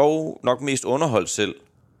 jeg dog nok mest underholdt selv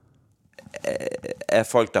af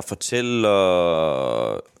folk, der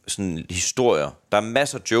fortæller sådan historier. Der er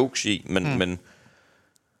masser af jokes i, men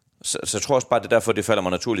Så jeg tror også bare, det er derfor, det falder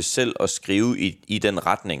mig naturligt selv at skrive i den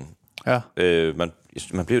retning. Ja.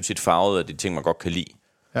 Man bliver jo tit farvet af de ting, man godt kan lide.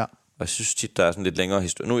 Ja. Og jeg synes tit, der er sådan lidt længere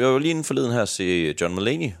historie. Nu, jeg var lige inden forleden her at se John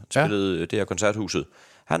Mulaney, spillede det her Koncerthuset.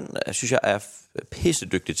 Han, synes jeg, er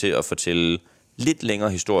pissedygtig til at fortælle lidt længere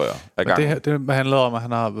historier af gangen. Det handler om, at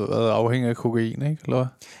han har været afhængig af kokain, ikke? Eller?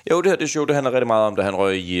 Jo, det show, det handler rigtig meget om, da han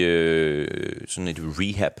røg i sådan et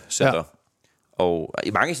rehab-center. Ja. Og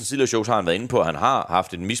i mange af sine tidligere shows har han været inde på, at han har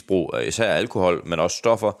haft et misbrug af især alkohol, men også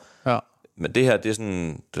stoffer. Ja. Men det her, det er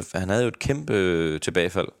sådan... Han havde jo et kæmpe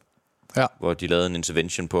tilbagefald, hvor de lavede en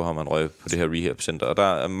intervention på ham, han røg på det her rehab-center. Og der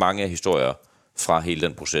er mange af historier fra hele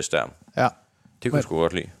den proces der. Ja. Det kunne jeg sgu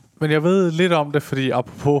godt lide. Men jeg ved lidt om det, fordi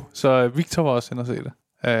apropos, så Victor var også inde og se det.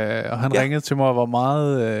 Og han ringede til mig og var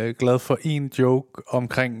meget glad for en joke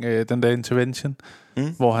omkring den der intervention,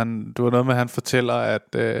 hvor det var noget med, at han fortæller,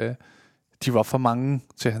 at de var for mange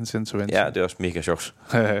til hans intervention. Ja, det er også mega sjovt.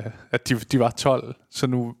 At de var 12, så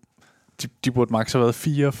nu de burde maks have været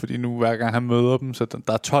 4, fordi nu hver gang han møder dem, så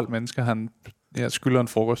der er 12 mennesker, han skylder en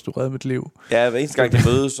frokost, du redder mit liv. Ja, hver eneste gang de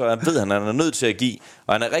mødes, så han ved, han er nødt til at give.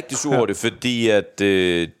 Og han er rigtig sur over det, fordi at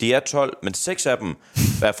de er 12, men 6 af dem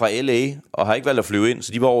er fra LA og har ikke valgt at flyve ind,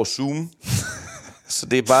 så de var over Zoom. Så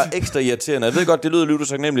det er bare ekstra irriterende. Jeg ved godt, det lyder lidt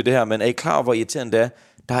usagnemmeligt det her, men er I klar over, hvor irriterende det er?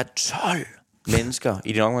 Der er 12 mennesker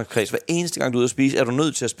i din omgangskreds. Hver eneste gang du er ude at spise, er du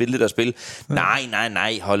nødt til at spille det der spil.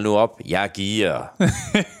 Nej, hold nu op. Jeg giver.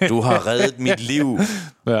 Du har reddet mit liv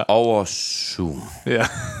over Zoom. Ja.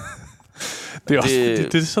 Det er også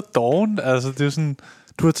det er så dårligt. Altså, det er sådan,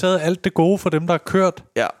 du har taget alt det gode for dem, der har kørt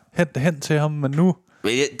hen til ham, men nu...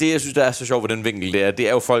 Det, jeg synes, der er så sjovt på den vinkel, det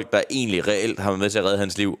er jo folk, der egentlig reelt har været med til at redde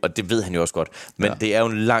hans liv, og det ved han jo også godt. Men det er jo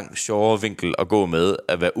en langt sjovere vinkel at gå med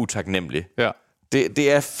at være utaknemmelig. Ja.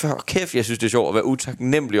 Det er for kæft, jeg synes, det er sjovt at være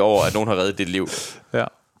utaknemmelig over, at nogen har reddet dit liv. Ja.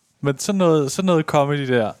 Men sådan noget comedy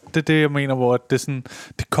der, det er det, jeg mener, hvor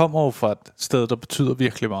det kommer jo fra et sted, der betyder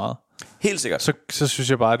virkelig meget. Helt sikkert. Så synes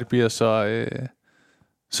jeg bare, det bliver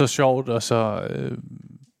så sjovt, og så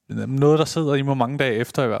noget, der sidder i mig mange dage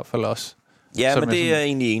efter i hvert fald også. Ja, men det er jeg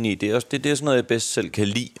egentlig enig i. Det er sådan noget, jeg bedst selv kan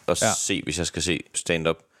lide at se, hvis jeg skal se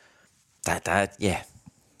stand-up.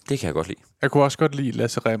 Det kan jeg godt lide. Jeg kunne også godt lide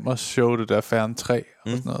Lasse Rimmers show, det der Færden 3 og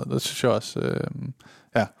sådan noget. Det synes jeg også,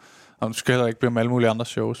 og du skal heller ikke blive med alle mulige andre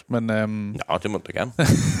shows, men... Nå, det må du da gerne.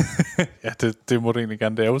 Ja, det må du egentlig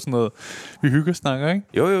gerne. Det er jo sådan noget, vi hyggesnakker, ikke?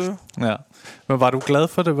 Jo. Ja. Men var du glad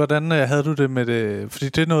for det? Hvordan havde du det med det? Fordi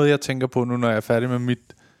det er noget, jeg tænker på nu, når jeg er færdig med mit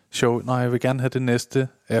show. Nej, jeg vil gerne have det næste.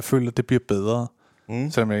 Jeg føler, at det bliver bedre.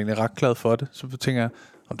 Selvom jeg er egentlig ret glad for det. Så tænker jeg,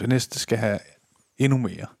 om det næste skal have endnu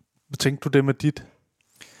mere. Hvad tænkte du det med dit?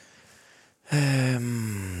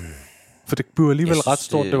 For det bliver alligevel ret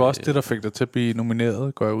stort. Det var også det, der fik dig til at blive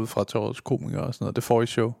nomineret, går jeg ud fra, til årets komiker og sådan noget. Det forrige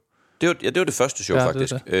show. Det var det første show,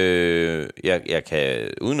 faktisk. Jeg kan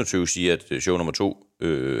uden at tøve sige, at show nummer 2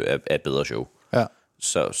 er et bedre show. Ja.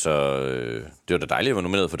 Så det var da dejligt at være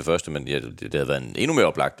nomineret for det første, men det havde været endnu mere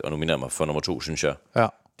oplagt at nominere mig for nummer 2, synes jeg. Ja.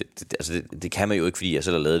 Det kan man jo ikke, fordi jeg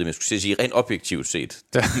selv har lavet det, men jeg skulle sige rent objektivt set.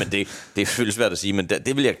 Ja. Men det er selvfølgelig svært at sige, men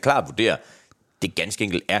det vil jeg klart vurdere. Det ganske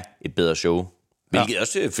enkelt er et bedre show. Hvilket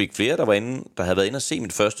også fik flere, der havde været inde og se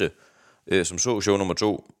mit første, som så show nummer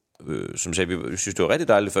 2, som sagde, vi synes, det var rigtig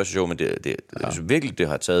dejligt det første show, men altså, virkelig, det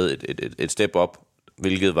har taget et step op,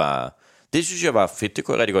 hvilket var... Det synes jeg var fedt, det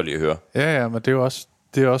kunne jeg rigtig godt lide at høre. Ja, men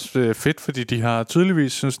det er også fedt, fordi de har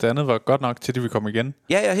tydeligvis synes det andet var godt nok til, at de vil komme igen.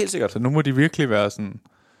 Ja, helt sikkert. Så nu må de virkelig være sådan...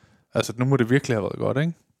 Altså, nu må det virkelig have været godt,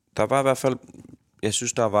 ikke? Der var i hvert fald... Jeg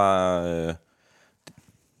synes, der var...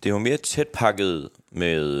 Det var mere tæt pakket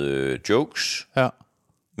med jokes. Ja.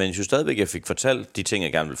 Men jeg synes stadigvæk, jeg fik fortalt de ting,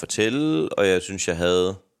 jeg gerne ville fortælle. Og jeg synes, jeg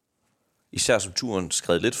havde, især som turen,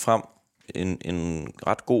 skrevet lidt frem, en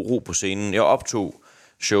ret god ro på scenen. Jeg optog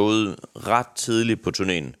showet ret tidligt på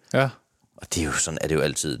turnéen. Ja. Og det er jo sådan, er det jo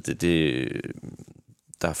altid.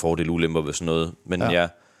 Der er fordele og ulemper ved sådan noget. Men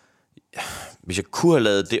hvis jeg kunne have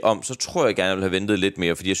lavet det om, så tror jeg gerne, jeg ville have ventet lidt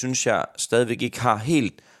mere. Fordi jeg synes, jeg stadigvæk ikke har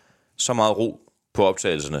helt så meget ro på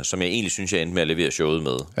optagelserne, som jeg egentlig synes, jeg endte med at levere showet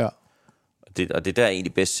med. Ja. Og det der jeg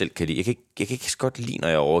egentlig bedst selv kan lide. Jeg kan ikke så godt lide, når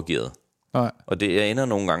jeg er overgivet. Nej. Og jeg ender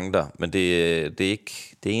nogle gange der, men det er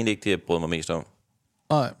egentlig ikke det, jeg bryder mig mest om.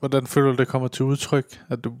 Nej, hvordan føler du, det kommer til udtryk,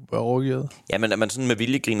 at du er overgivet? Ja, men at man sådan med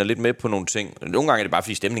vilje griner lidt med på nogle ting. Nogle gange er det bare,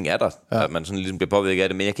 fordi stemningen er der, at man sådan ligesom bliver påvirket af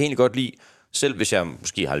det. Men jeg kan egentlig godt lide, selv hvis jeg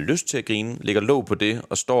måske har lyst til at grine, lægger låg på det,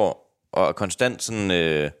 og står og er konstant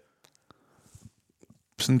sådan...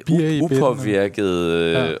 sådan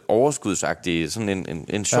upåvirket, overskudsagtig, sådan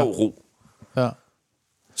en sjov ro. Ja.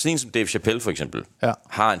 Sådan en som Dave Chappelle for eksempel,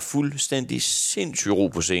 har en fuldstændig sindssyg ro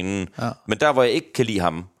på scenen. Ja. Men der, hvor jeg ikke kan lide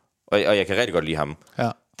ham, og jeg kan rigtig godt lide ham,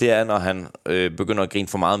 det er, når han begynder at grine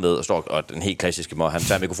for meget med, og står, og den helt klassiske måde, han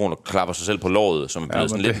tager mikrofonen og klapper sig selv på låret, som er blevet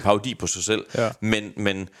sådan lidt en parodi på sig selv. Ja.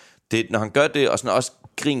 Men det, når han gør det, og sådan også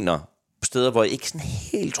griner på steder, hvor jeg ikke sådan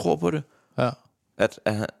helt tror på det, at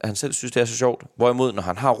han selv synes, det er så sjovt. Hvorimod, når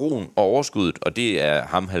han har roen og overskuddet, og det er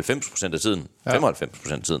ham 90% af tiden,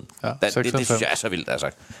 95% af tiden, det synes jeg er så vildt, altså.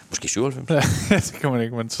 Måske 97%. Ja, det kan man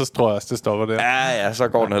ikke, men så tror jeg også, det stopper der. Ja, så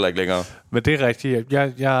går den heller ikke længere. Men det er rigtigt.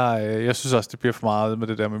 Jeg synes også, det bliver for meget med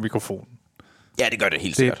det der med mikrofonen. Ja, det gør det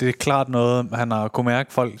helt sikkert. Det er klart noget, han har kunnet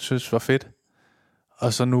mærke, folk synes var fedt.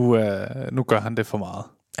 Og så nu gør han det for meget.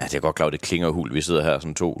 Ja, det er godt klart, det klinger hul. Vi sidder her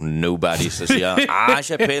som to nobodies og siger,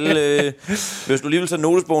 Chappelle, hvis du lige vil tage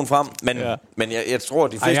notesbogen frem. Men jeg tror,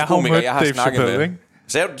 de fleste komikere, jeg har snakket med... Ikke?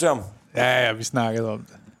 Sagde du det til ham? Ja, vi snakkede om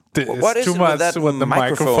det. What is it with that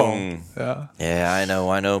microphone? Yeah,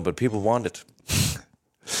 I know, but people want it.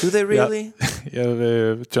 Do they really?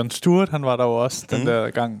 Jon Stewart, han var der jo også den der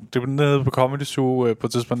gang. Det var nede på Comedy Zoo på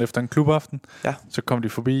et tidspunkt efter en klubaften. Ja. Så kom de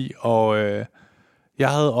forbi, og jeg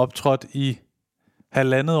havde optrådt i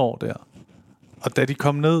 1,5 år der. Og da de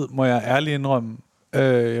kom ned, må jeg ærligt indrømme,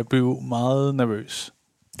 jeg blev meget nervøs.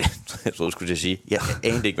 Jeg troede, du skulle sige, jeg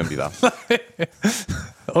anede ikke, hvem de var.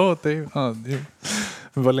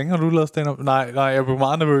 Men hvor længe har du lavet stand-up? Nej, jeg blev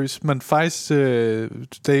meget nervøs. Men faktisk,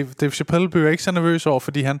 Dave Chappelle blev jeg ikke så nervøs over,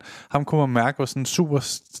 fordi ham kunne man mærke var sådan en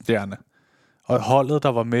superstjerne. Og holdet, der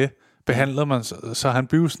var med, behandlede man, så han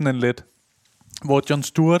blev sådan en lidt... Hvor Jon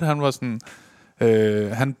Stewart, han var sådan...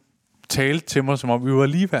 Han talte til mig, som om vi var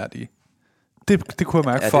ligeværdige. Det kunne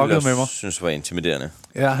jeg mærke fucket med mig. Synes var intimiderende.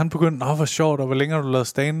 Ja, han begyndte, hvor sjovt, og hvor længe har du lavet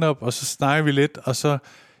stand-up? Og så snakker vi lidt, og så...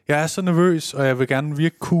 Jeg er så nervøs, og jeg vil gerne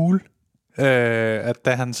virke cool. At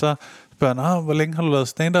da han så spørger, hvor længe har du lavet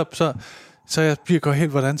stand-up? Så jeg går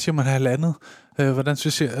helt, hvordan siger man 1,5? Hvordan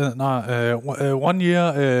synes jeg? 1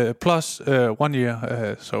 year plus 1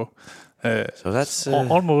 year. So that's...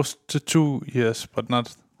 almost 2 years, but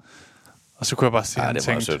not... Og så kunne jeg bare sige, han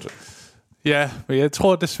tænkte... Ja, men jeg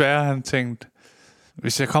tror desværre, han tænkte,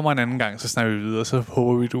 hvis jeg kommer en anden gang, så snakker vi videre, så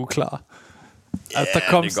håber vi, du er klar. Ja, der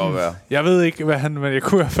kom det kan godt være. Jeg ved ikke, hvad han... Men jeg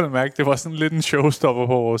kunne i hvert fald mærke, det var sådan lidt en showstopper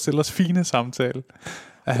på vores ellers fine samtale.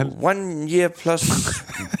 1 year plus 1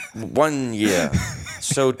 year.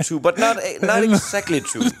 So 2, but not exactly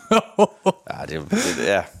 2.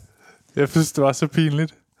 Ja. Jeg synes, det var så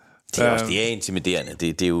pinligt. Det er intimiderende.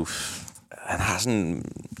 Det er jo... Han har sådan...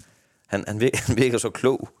 Han virker så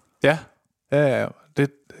klog. Ja.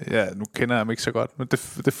 Nu kender jeg ham ikke så godt, men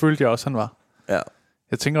det følte jeg også, han var. Ja.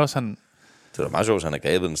 Jeg tænker også, han... Det var meget sjovt, han har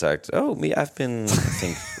grebet og sagt, I've been, I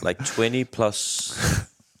think, like 20 plus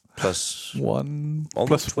 1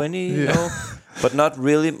 almost 20, yeah. But not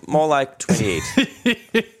really, more like 28.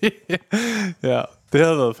 Ja, det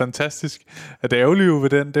havde været fantastisk. Det ærgerlige ved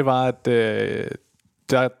den, det var, at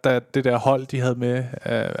det der hold, de havde med,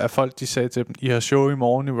 at folk, de sagde til dem, I har show i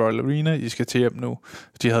morgen i Royal Arena, I skal til hjem nu.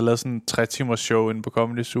 De havde lavet sådan en 3-timers show inde på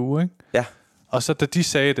Comedy Zoo, ikke? Ja. Og så da de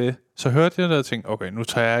sagde det, så hørte jeg det og tænkte, okay, nu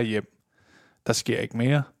tager jeg hjem. Der sker ikke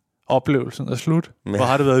mere. Oplevelsen er slut. Ja. Hvor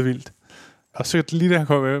har det været vildt. Og så lige da jeg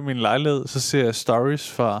kom med i min lejlighed, så ser jeg stories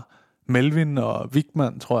fra Melvin og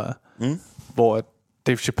Wigman, tror jeg, hvor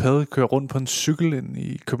Dave Chappelle kører rundt på en cykel ind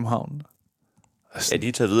i København. Ja, de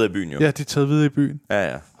er taget videre i byen jo. Ja, de er taget videre i byen.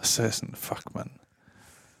 Ja. Og så er jeg sådan, fuck mand.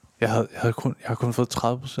 Jeg har kun fået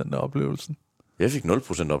 30% af oplevelsen. Jeg fik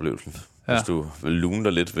 0% af oplevelsen. Ja. Hvis du vil lune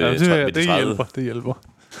dig lidt ved, ja, ved det 30. Det hjælper.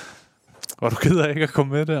 Var du ked af ikke at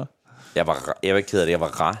komme med der? Jeg var ikke ked af det, jeg var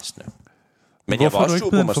rasende. Men hvorfor jeg var også sur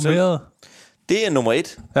på mig selv. Det er nummer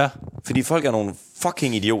 1. Ja. Fordi folk er nogle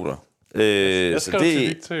fucking idioter. Jeg skrev til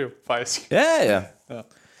dit til jo, faktisk. Ja.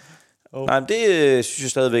 Nej, men det synes jeg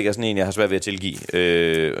stadigvæk er sådan en, jeg har svært ved at tilgive.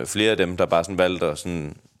 Flere af dem, der bare sådan valgte og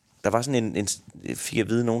sådan... Der var sådan en fik jeg at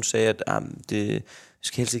vide, nogen sagde, at det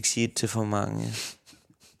skal helst ikke sige det til for mange.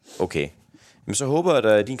 Okay. Men så håber jeg,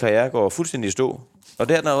 at din karriere går fuldstændig i stå. Og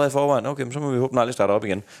det er den allerede i forvejen. Okay, men så må vi håbe, den aldrig starter op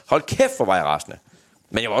igen. Hold kæft, hvor var jeg rasende.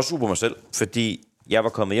 Men jeg var også super mig selv, fordi jeg var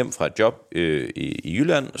kommet hjem fra et job i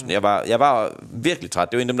Jylland. Jeg var virkelig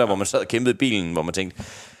træt. Det var en af dem der, hvor man sad og kæmpede i bilen, hvor man tænkte,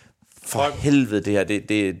 for helvede, det her,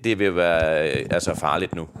 det vil være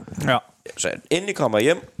farligt nu. Ja. Så jeg endelig kommer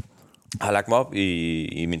hjem, har lagt mig op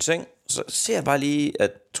i min seng, så ser jeg bare lige,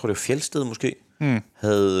 at, tror det var Fjeldsted måske,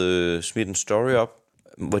 havde smidt en story op,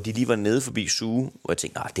 hvor de lige var nede forbi Zoo, hvor jeg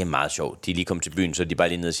tænkte, det er meget sjovt. De er lige kommet til byen, så er de bare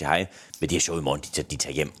lige nede og siger hej. Men de har show i morgen, de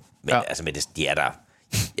tager hjem. Men altså, de er der.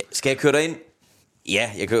 Skal jeg køre derind?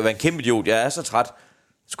 Ja, jeg kan jo være en kæmpe idiot. Jeg er så træt.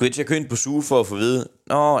 Skulle jeg til at køre ind på Zoo for at få at vide,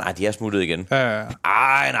 nej, de er smuttet igen. Ja.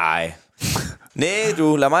 Nej. Nej,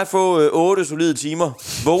 du, lad mig få 8 solide timer.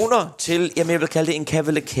 Vågner til, jeg vil kalde det en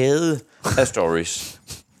kavalkade af stories.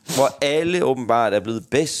 hvor alle åbenbart er blevet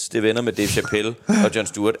bedste venner med Dave Chappelle og Jon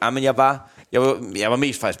Stewart. Men jeg var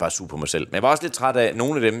mest faktisk bare sur på mig selv. Men jeg var også lidt træt af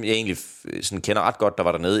nogle af dem, jeg egentlig sådan kender ret godt, der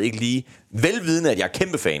var dernede. Ikke lige, velvidende, at jeg er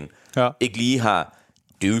kæmpe fan. Ja. Ikke lige har,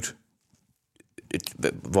 dude,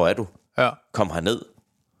 hvor er du? Ja. Kom herned.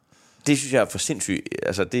 Det synes jeg er for sindssygt.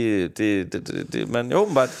 Altså, man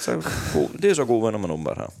åbenbart, det er så gode venner, man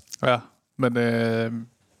åbenbart har. Ja, men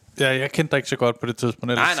jeg kendte dig ikke så godt på det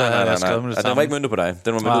tidspunkt. Nej. Den var ikke møntet på dig.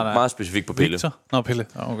 Den var møntet meget specifikt på Pelle. Victor? Nå, Pelle.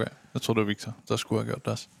 Okay. Jeg tror det var Victor, der skulle have gjort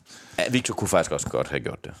det også. Ja, Victor kunne faktisk også godt have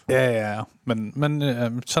gjort det. Ja.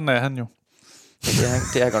 Men sådan er han jo.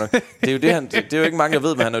 Det er godt nok. Det er jo ikke mange, jeg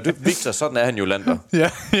ved, men han er Victor, sådan er han jo lander. Ja,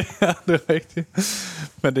 det er rigtigt.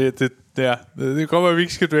 Men det kan godt være, at vi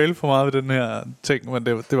ikke skal dvæle for meget ved den her ting, men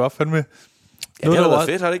det var fandme... Ja, det har været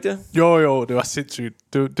fedt, har det ikke det? Jo, det var sindssygt.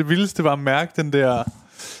 Det vildeste var at mærke den der...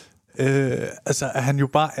 at han jo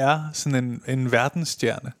bare er sådan en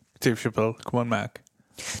verdensstjerne, Dave Chappelle, kunne man mærke.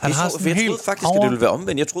 Jeg troede faktisk, at det ville være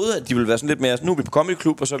omvendt. Jeg troede, at de ville være sådan lidt mere... Nu er vi på Comedy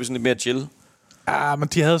Club, og så er vi sådan lidt mere chill. Ja, men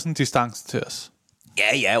de havde sådan en distance til os.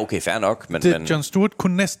 Ja, okay, fair nok. Men Jon Stewart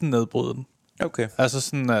kunne næsten nedbryde den. Okay. Altså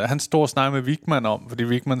sådan, han står og snakker med Wigman om, fordi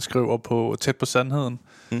Wigman skriver på Tæt på Sandheden.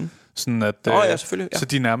 Sådan at, ja, selvfølgelig. Ja. Så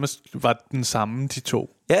de nærmest var den samme, de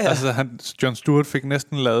to. Ja. Altså Jon Stewart fik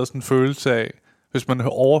næsten lavet sådan en følelse af, hvis man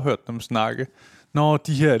havde overhørt dem snakke, når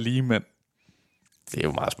de her er lige mænd. Det er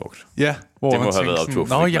jo meget smukt. Ja, hvor det må have været optur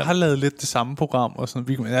for jeg har lavet lidt det samme program, og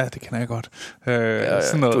sådan, ja, det kan jeg godt.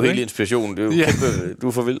 Sådan noget, du er helt inspiration, det er jo kæmpe, du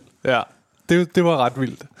er for vild. Ja, det var ret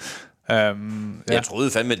vildt. Jeg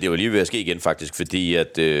troede fandme, at det var lige ved at ske igen, faktisk, fordi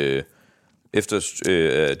at efter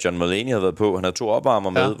John Mulaney havde været på, han havde 2 opvarmer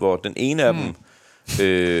med, hvor den ene af dem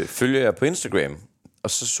følger jeg på Instagram,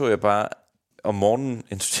 og så jeg bare om morgenen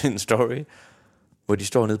en story, hvor de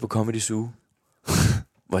står nede på Comedy Zoo.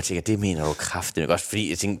 Hvor jeg tænker, det mener du kraftigt også, fordi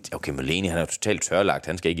jeg tænkte, okay, Mulaney, han er jo totalt tørlagt,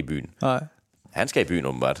 han skal ikke i byen. Nej. Han skal i byen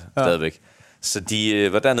åbenbart, stadigvæk. Så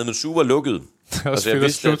de var dernede, men Zoo var lukket. Det er også fedt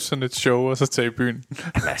at slutte sådan et show, og så tage i byen.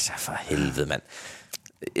 Jamen altså, for helvede, mand.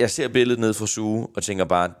 Jeg ser billedet nede fra Zoo, og tænker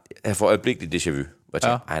bare, jeg får øjeblikkeligt déjà vu. Og jeg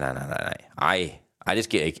tænker, nej, det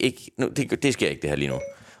sker ikke. Det sker ikke, det her lige nu.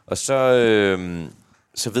 Og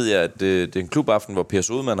så ved jeg, at det er en klubaften, hvor Per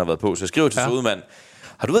Sodemann har været på, så jeg skriver til Sodemann,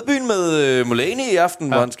 har du været i byen med Mulaney i aften?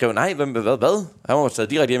 Hvor han skrev, nej, hvad? Han var taget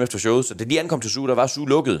direkte hjem efter showet, så da de ankom til Zoo, der var Zoo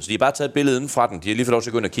lukket, så de har bare taget et billede inden fra den. De har lige fået lov til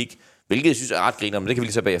at gå ind og kigge, hvilket jeg synes er ret griner, men det kan vi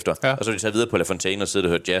lige tage bagefter. Ja. Og så har de taget videre på La Fontaine og siddet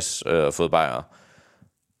og hørt jazz og fået bajer.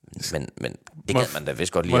 Men det kan man da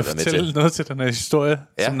vist godt lige at være med til. Må jeg fortælle noget til den her historie,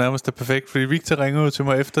 som nærmest er perfekt? Fordi Victor ringer jo til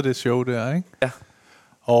mig efter det show der, ikke? Ja.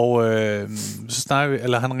 Og så snakker vi,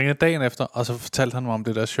 eller han ringer dagen efter, og så fortalte han mig om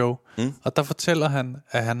det der show. Og der fortæller han,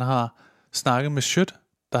 at han har snakket med Schødt,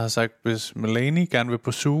 der har sagt, hvis Mulaney gerne vil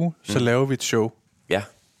på Zoo, så laver vi et show. Ja.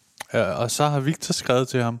 Og så har Victor skrevet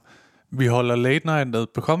til ham, vi holder late night ned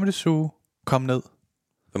på Comedy Zoo, kom ned.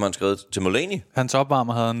 Hvem har han skrevet til Mulaney? Hans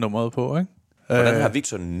opvarmer havde han nummeret på, ikke? Hvordan har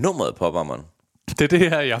Victor nummeret på opvarmeren? Det er det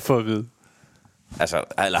her, jeg får at vide. Altså,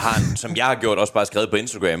 eller har han, som jeg har gjort, også bare skrevet på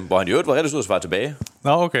Instagram, hvor han jo var rigtig sød at svare tilbage.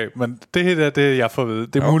 Nå, okay, men det her, det jeg får at vide.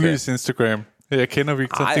 Det er muligvis Instagram. Jeg kender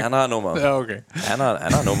Victor. Nej, han har nummeret. Ja, okay. Han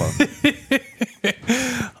har nummeret.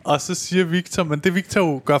 Og så siger Victor, men det Victor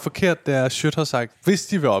jo gør forkert, det er, at Schødt har sagt, hvis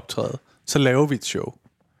de vil optræde, så laver vi et show.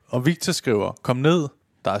 Og Victor skriver, kom ned,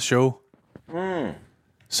 der er show.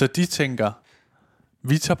 Så de tænker,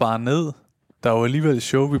 vi tager bare ned, der er jo alligevel et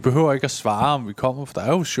show, vi behøver ikke at svare, om vi kommer, for der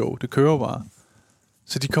er jo show, det kører bare.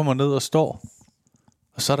 Så de kommer ned og står,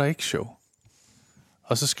 og så er der ikke show.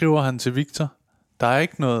 Og så skriver han til Victor, der er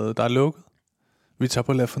ikke noget, der er lukket. Vi tager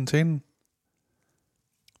på La Fontaine.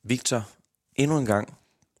 Victor, endnu en gang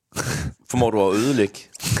formår du at ødelægge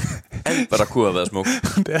alt, hvad der kunne have været smukt.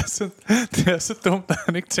 Det er så dumt, at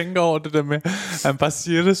han ikke tænker over det der med, han bare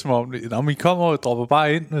siger det som om, når I kommer og dropper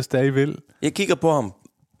bare ind, hvis der I vil. Jeg kigger på ham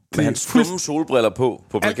med hans dumme solbriller på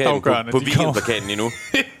plakaten, på weekendplakaten endnu.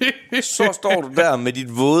 Så står du der med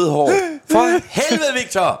dit våde hår. For helvede,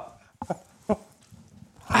 Victor!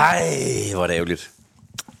 Ej, hvor er det ærgerligt.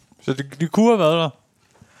 Så det kunne have været der.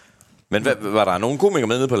 Men var der nogen komikere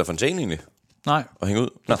med nede på La Fontaine egentlig? Nej. Og hænge ud?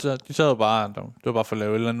 De sad bare, det var bare for at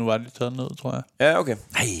lave et eller andet, nu var de taget ned, tror jeg. Ja, okay.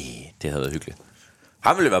 Ej, det havde været hyggeligt.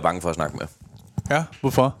 Han ville være bange for at snakke med. Ja,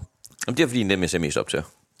 hvorfor? Jamen, det er fordi, dem jeg ser mest op til.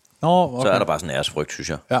 Nå, okay. Så er der bare sådan en æresfrygt, synes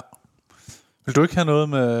jeg. Ja. Vil du ikke have noget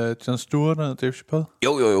med Jon Stewart og Dave Chappelle?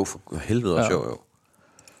 Jo, for helvede også, jo.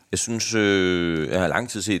 Jeg synes, jeg har lang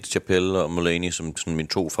tid set Chappelle og Mulaney som sådan mine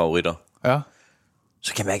 2 favoritter. Ja.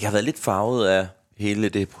 Så kan man ikke have været lidt farvet af hele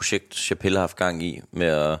det projekt, Chappelle har haft gang i, med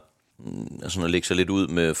at sådan at lægge sig lidt ud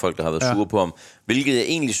med folk, der har været sure på ham. Hvilket jeg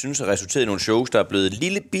egentlig synes har resulteret i nogle shows, der er blevet en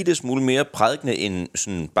lille bitte smule mere prædikende end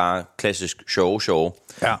sådan bare klassisk show.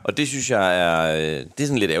 Ja. Og det synes jeg det er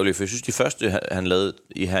sådan lidt ærgerligt, for jeg synes, de første, han lavede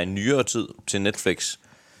her i nyere tid til Netflix,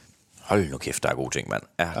 hold nu kæft, der er gode ting, mand.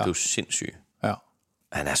 Ja, det er jo sindssygt. Ja.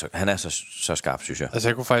 Han er så skarp, synes jeg. Altså,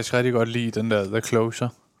 jeg kunne faktisk rigtig godt lide den der The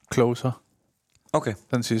Closer. Okay.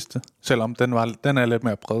 Den sidste. Selvom den er lidt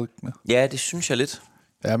mere prædikende. Ja, det synes jeg lidt.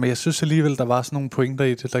 Ja, men jeg synes alligevel, der var sådan nogle pointer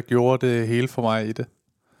i det, der gjorde det hele for mig i det.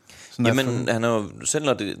 Sådan Jamen, han er jo, selv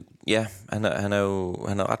når det, ja, han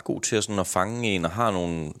er ret god til at fange en, og har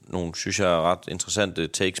nogle, synes jeg, ret interessante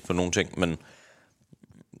takes på nogle ting, men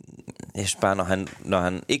jeg synes bare, når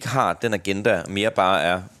han ikke har den agenda, mere bare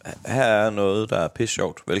er, her er noget, der er pisse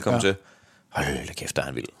sjovt, velkommen til. Hold da kæft, der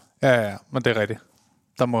han vil. Ja, men det er rigtigt.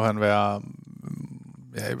 Der må han være,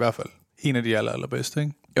 i hvert fald en af de allerbedste,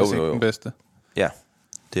 ikke? Hvis ikke den bedste. Ja,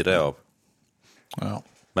 det er deroppe. Ja.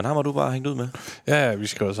 Men ham har du bare hængt ud med? Ja, vi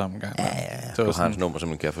skrev sammen en gang. Ja. Du har hans nummer, som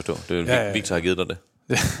man kan forstå. Det er Victor har givet dig det.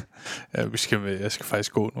 Jeg skal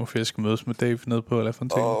faktisk gå nu, for jeg skal mødes med Dave nede på La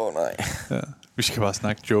Fontaine. Nej. Ja. Vi skal bare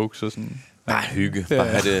snakke jokes og sådan. Bare hygge.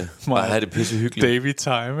 Bare have det pisse hyggeligt. Davy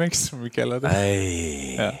time, ikke, som vi kalder det.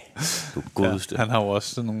 Ej, du godeste. Ja, han har jo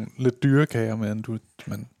også sådan nogle lidt dyre kager med, end du,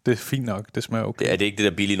 men det er fint nok. Det smager okay. Det er det ikke det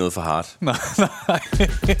der billige noget for hard? Nej.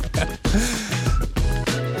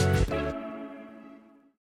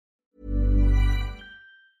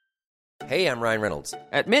 Hey, I'm Ryan Reynolds.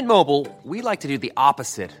 At Mint Mobile, we like to do the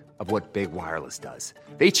opposite of what Big Wireless does.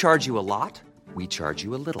 They charge you a lot, we charge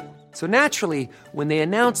you a little. So naturally, when they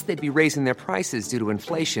announced they'd be raising their prices due to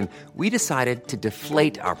inflation, we decided to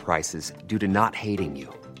deflate our prices due to not hating you.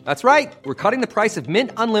 That's right. We're cutting the price of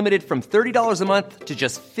Mint Unlimited from $30 a month to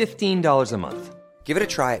just $15 a month. Give it a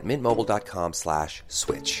try at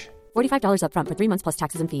mintmobile.com/switch. $45 up front for 3 months plus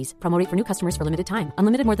taxes and fees. Promo rate for new customers for limited time.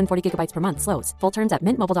 Unlimited more than 40 gigabytes per month. Slows full terms at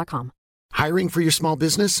mintmobile.com. Hiring for your small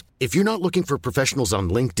business? If you're not looking for professionals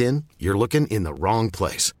on LinkedIn, you're looking in the wrong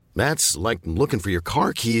place. That's like looking for your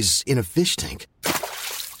car keys in a fish tank.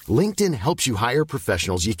 LinkedIn helps you hire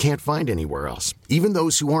professionals you can't find anywhere else, even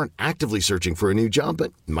those who aren't actively searching for a new job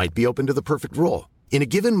but might be open to the perfect role. In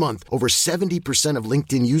a given month, over 70% of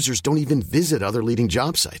LinkedIn users don't even visit other leading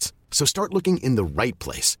job sites. So start looking in the right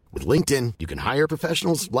place. With LinkedIn, you can hire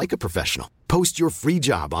professionals like a professional. Post your free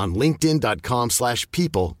job on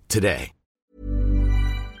linkedin.com/people today.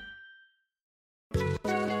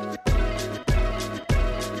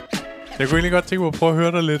 Jeg kunne egentlig godt tænke mig at prøve at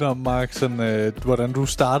høre dig lidt om, Mark, sådan, hvordan du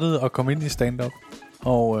startede og kom ind i stand-up.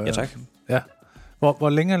 Og, ja, tak. Ja. Hvor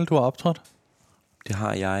længe er det, du har optrådt? Det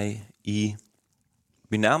har jeg i...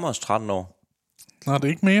 Vi nærmer os 13 år. Nå, det er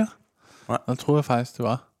ikke mere? Nej. Jeg troede jeg faktisk, det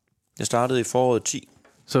var. Jeg startede i foråret 10.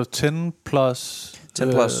 Så 10 plus 2,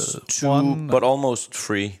 but almost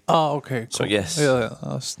free. Okay, cool. So yes. Ja,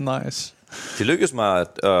 også nice. Det lykkedes mig at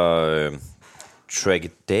tracke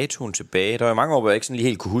datoen tilbage. Der var mange år, hvor jeg ikke sådan lige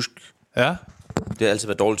helt kunne huske. Ja. Det har altid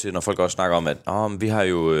været dårligt til, når folk også snakker om, at vi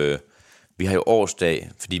har jo årsdag,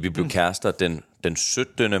 fordi vi blev kærester den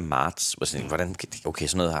 17. marts. Hvordan, okay,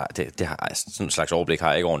 sådan noget det har sådan en slags overblik har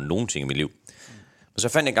jeg ikke over nogen ting i mit liv. Og så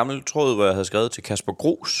fandt jeg en gammel tråd, hvor jeg havde skrevet til Kasper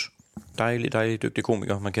Gros. Dejlig dygtig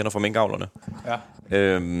komiker, man kender fra Minkavlerne. Ja.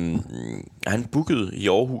 Han bookede i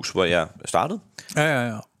Aarhus, hvor jeg startede.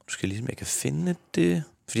 Ja. Nu skal jeg lige, jeg kan finde det.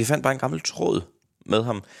 Fordi jeg fandt bare en gammel tråd med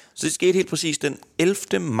ham. Så det skete helt præcis den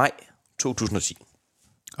 11. maj 2010.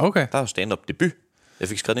 Okay. Der var stand-up debut. Jeg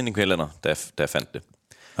fik skrevet ind i en kalender, da jeg fandt det.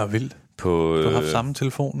 Vildt. Du har haft samme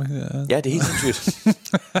telefon, ikke? Ja, det er helt sindssygt.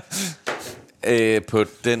 På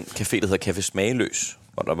den café, der hedder Café Smageløs,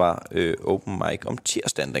 hvor der var open mic om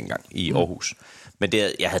tirsdagen dengang i Aarhus. Men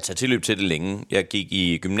jeg havde taget tilløb til det længe. Jeg gik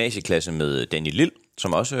i gymnasieklasse med Daniel Lill,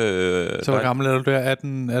 som også... Så hvor gammel er du der?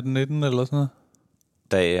 18, 19 eller sådan noget?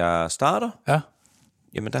 Da jeg starter? Ja.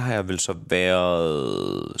 Jamen, der har jeg vel så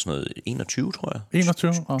været sådan noget 21, tror jeg.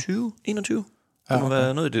 21? 21? Det må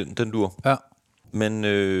være noget i den dur. Ja. Men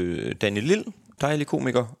Daniel Lill, dejlig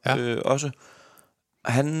komiker, også.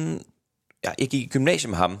 Jeg gik i gymnasiet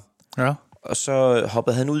med ham. Ja. Og så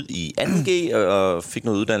hoppede han ud i 2G og fik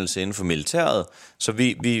noget uddannelse inden for militæret. Så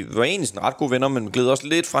vi var egentlig sådan ret gode venner, men gled også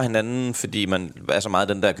lidt fra hinanden, fordi man er så meget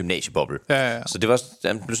den der gymnasieboble. Ja. Så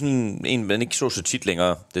han blev sådan en, man ikke så tit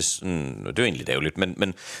længere. Det var egentlig ærgerligt,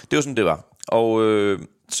 men det var sådan, det var. Og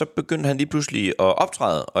så begyndte han lige pludselig at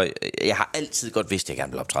optræde, og jeg har altid godt vidst, at jeg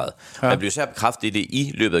gerne ville optræde. Ja. Jeg blev især bekræftet i det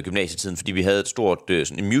i løbet af gymnasietiden, fordi vi havde et stort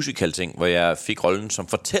sådan en musical-ting, hvor jeg fik rollen som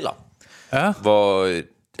fortæller. Ja.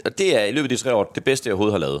 Og det er i løbet af de 3 år det bedste, jeg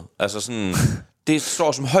overhovedet har lavet. Altså sådan, det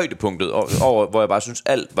står som højdepunktet over, hvor jeg bare synes,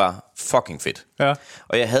 alt var fucking fedt. Ja.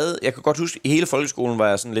 Og jeg kan godt huske, i hele folkeskolen var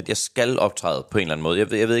jeg sådan lidt, jeg skal optræde på en eller anden måde.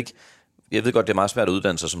 Jeg ved ikke, jeg ved godt, det er meget svært at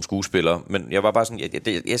uddanne sig som skuespiller, men jeg var bare sådan,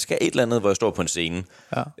 jeg skal et eller andet, hvor jeg står på en scene.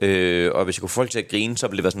 Ja. Og hvis jeg kunne få folk til at grine, så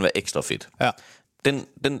ville det være sådan ekstra fedt. Ja.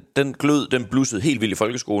 Den glød, den blussede helt vildt i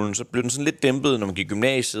folkeskolen. Så blev den sådan lidt dæmpet, når man gik i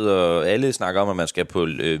gymnasiet, og alle snakker om, at man skal på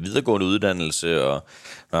videregående uddannelse. Og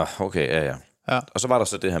okay, ja. Og så var der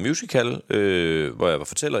så det her musical, hvor jeg var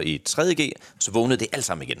fortæller i 3.G, så vågnede det alt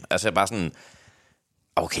sammen igen. Altså jeg bare sådan,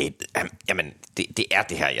 okay, jamen, det er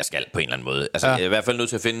det her, jeg skal på en eller anden måde. Altså jeg er i hvert fald nødt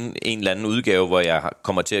til at finde en eller anden udgave, hvor jeg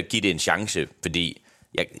kommer til at give det en chance, fordi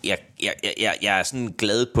jeg er sådan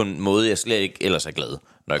glad på en måde, jeg slet ikke ellers er glad,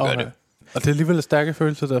 når jeg gør det. Og det er alligevel stærke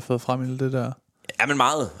følelser, der har fået frem i det der. Ja, men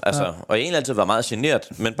meget. Altså, og jeg egentlig altid var meget genert,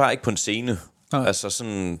 men bare ikke på en scene. Altså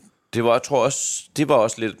sådan, jeg tror også, det var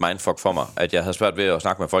også lidt mindfuck for mig, at jeg havde svært ved at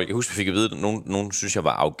snakke med folk. Jeg husker, vi fik at vide, at nogen synes, jeg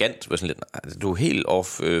var arrogant. Var sådan lidt, du er helt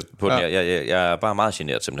off på den. Jeg er bare meget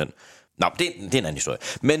genert simpelthen. Nå, det er en anden historie.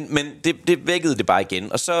 Men det vækkede det bare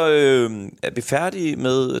igen. Og så er vi færdige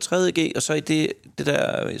med 3.G, og så i det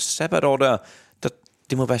der sabbatår der,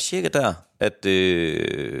 det må være cirka der, at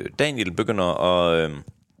Daniel begynder at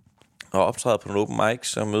optræde på nogle open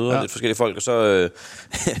mics og møder lidt forskellige folk, og så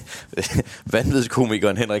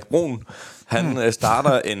vanvidskomikeren Henrik Brun, han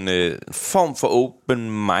starter en form for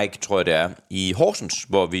open mic, tror jeg det er, i Horsens,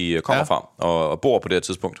 hvor vi kommer fra og bor på det her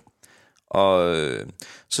tidspunkt. Og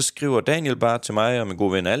så skriver Daniel bare til mig og min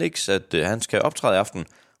gode ven Alex, at han skal optræde i aften,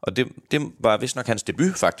 og det var vist nok hans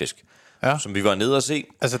debut faktisk, som vi var nede og se.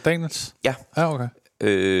 Altså Daniels? Ja. Ja, okay.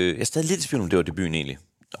 Jeg er stadig lidt i tvivl om det var debuten egentlig.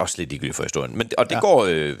 Også lidt ligegyldigt for historien. Men, og det går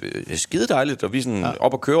skide dejligt, og vi er sådan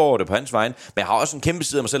op og køre over det på hans vejen. Men jeg har også en kæmpe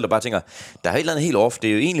side af mig selv, der bare tænker, der er et eller andet helt off. Det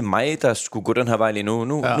er jo egentlig mig, der skulle gå den her vej lige nu.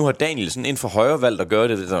 Nu har Daniel sådan inden for højre valgt at gøre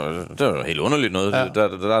det. Det er helt underligt noget. Der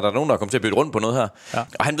er nogen, der er kommet til at bytte rundt på noget her. Ja.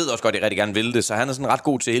 Og han ved også godt, at jeg rigtig gerne vil det. Så han er sådan ret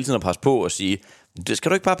god til hele tiden at presse på og sige, det skal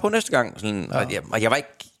du ikke bare på næste gang. Sådan, og jeg var ikke...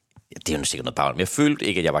 Det er jo sikkert noget bagl, men jeg følte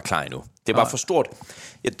ikke, at jeg var klar endnu. Det var for stort.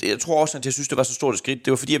 Jeg tror også, at jeg synes, det var så stort et skridt.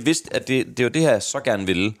 Det var fordi, jeg vidste, at det var det her, jeg så gerne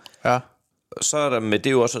ville. Ja. Så er der med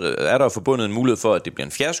det jo også, er der jo forbundet en mulighed for, at det bliver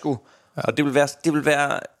en fiasko. Ja. Og det vil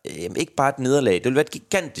være ikke bare et nederlag. Det vil være et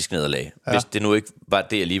gigantisk nederlag, hvis det nu ikke var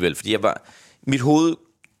det alligevel. Fordi mit hoved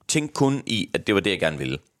tænkte kun i, at det var det, jeg gerne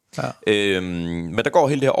ville. Ja. Men der går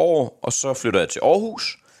hele det her år, og så flytter jeg til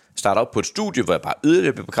Aarhus. Starter op på et studie, hvor jeg bare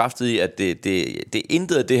yderligere blev bekræftet i, at det er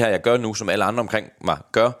intet af det her, jeg gør nu, som alle andre omkring mig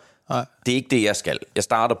gør. Nej. Det er ikke det, jeg skal. Jeg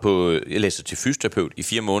starter jeg læser til fysioterapeut i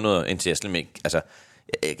 4 måneder, indtil jeg slet ikke... Altså,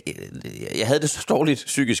 jeg havde det så dårligt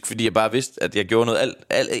psykisk, fordi jeg bare vidste, at jeg gjorde noget...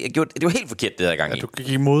 det var helt forkert, det her gang i. Ja, du gik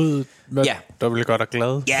imod, der ville godt og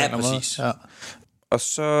glad. Ja, præcis. Ja. Og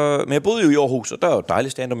så, men jeg boede jo i Aarhus, og der var jo et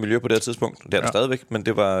dejligt stand-up miljø på det her tidspunkt. Det er der stadigvæk, men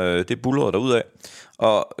det bullerede derudad.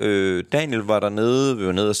 Og Daniel var dernede, vi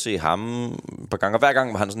var nede og se ham et par gange, og hver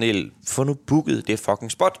gang var han sådan helt, få nu booket det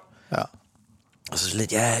fucking spot. Ja. Og så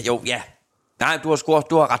lidt, nej, du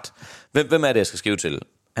har ret. Hvem er det, jeg skal skrive til?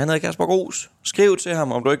 Han hedder Kasper Grus. Skriv til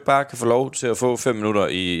ham, om du ikke bare kan få lov til at få 5 minutter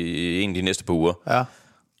i en af de næste par uger. Ja.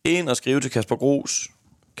 Ind og skrive til Kasper Grus.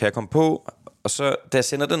 Kan jeg komme på? Og så, da jeg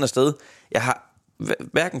sender den afsted, jeg har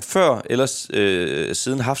hverken før eller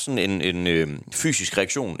siden haft sådan en fysisk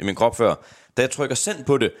reaktion i min krop før. Da jeg trykker send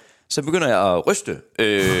på det, så begynder jeg at ryste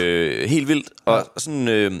helt vildt. Og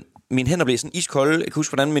sådan, mine hænder bliver sådan iskolde. Jeg kan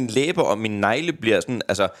huske, hvordan mine læber og mine negle bliver sådan,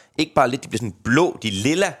 altså ikke bare lidt, de bliver sådan blå, de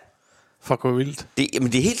lilla. Fuck, hvor vildt.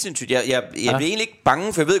 Men det er helt sindssygt. Jeg bliver egentlig ikke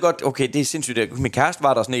bange, for jeg ved godt, okay, det er sindssygt. Min kæreste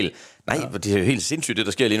var der sådan helt, nej, det er jo helt sindssygt, det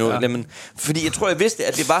der sker lige nu. Jamen, fordi jeg tror, jeg vidste,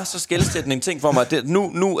 at det var så skelsættende en ting for mig.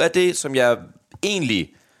 Nu er det, som jeg egentlig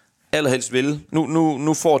allerhelst vil.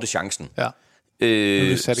 Nu får det chancen. Ja.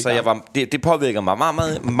 Så det påvirker mig meget,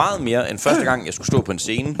 meget, meget mere end første gang jeg skulle stå på en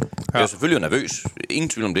scene. Jeg var selvfølgelig nervøs, ingen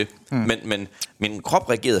tvivl om det. Men min krop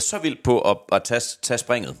reagerede så vildt på at tage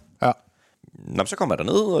springet. Ja. Nå, så kommer jeg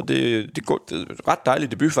derned, og det går ret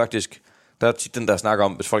dejligt debut faktisk. Der er tit den der snakker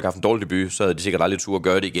om, hvis folk har haft en dårlig debut, så er de sikkert aldrig tur at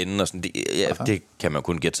gøre det igen, og sådan. Det kan man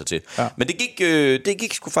kun gætte sig til. Ja. Men det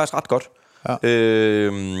gik sgu faktisk ret godt. Ja.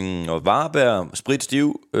 Og Varberg, sprit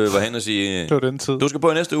stiv, var hen og sige, det var den tid. Du skal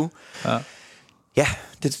på i næste uge. Ja,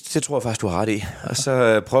 det tror jeg faktisk, du har ret i. Og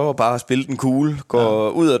så prøver bare at spille den cool, gå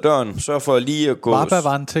ud af døren, sørg for lige at gå... Varberg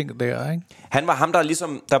var en ting der, ikke? Han var ham, der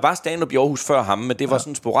ligesom... Der var stand-up i Aarhus før ham, men det var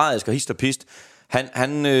sådan sporadisk og hist og pist.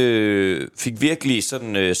 Han fik virkelig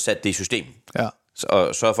sådan sat det i system. Ja.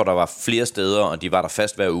 Og sørgede for, at der var flere steder, og de var der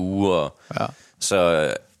fast hver uge. Og,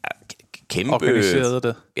 så kæmpe... Organiserede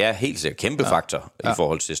det. Ja, helt sikkert. Kæmpe faktor i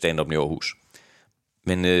forhold til stand-up i Aarhus.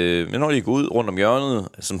 Men når de går ud rundt om hjørnet,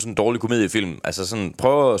 som sådan en dårlig komediefilm, altså sådan,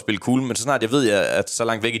 prøver at spille cool, men så snart jeg ved, at så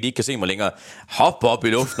langt væk, at de ikke kan se mig længere, hop op i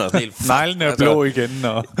luften og sådan helt... Neglene er blå igen,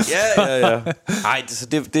 og... ja. Ej, så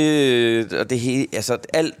det hele, altså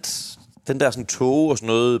alt, den der sådan tog og sådan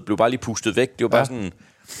noget, blev bare lige pustet væk. Det var bare sådan...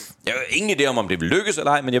 Jeg har ingen idé om det vil lykkes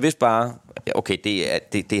eller ej, men jeg vidste bare, okay,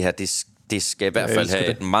 det her, det skal i hvert fald have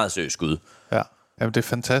et meget seriøst skud. Ja. Jamen, det er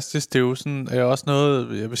fantastisk. Det er jo sådan, også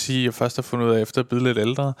noget, jeg vil sige, jeg først har fundet ud af efter at blive lidt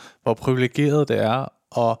ældre, hvor privilegeret det er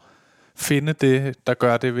at finde det, der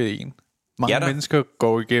gør det ved en. Mange mennesker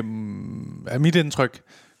går igennem, af mit indtryk,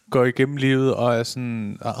 går igennem livet og er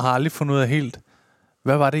sådan, og har aldrig fundet ud af helt,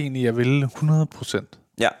 hvad var det egentlig, jeg ville 100%?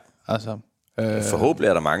 Ja. Altså, forhåbentlig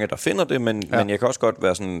er der mange, der finder det, men jeg kan også godt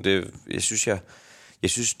være sådan, jeg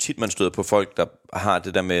synes tit, man støder på folk, der har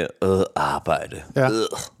det der med arbejde. Ja.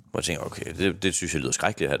 Hvor jeg tænker, okay, det synes jeg lyder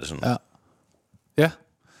skrækkeligt at have det sådan. Ja.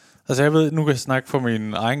 Altså jeg ved, nu kan jeg snakke for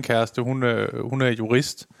min egen kæreste, hun er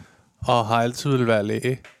jurist, og har altid ville være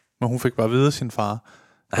læge, men hun fik bare at vide af sin far.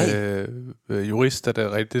 Jurist er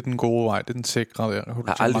det rigtigt, det er den gode vej, det er den sikre. Jeg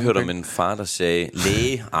har aldrig hørt om en far, der sagde,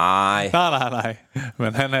 læge, ej. Nej,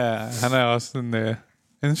 men han er også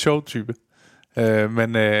en sjov type.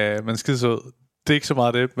 Men skide sød. Det er ikke så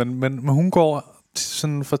meget det, men hun går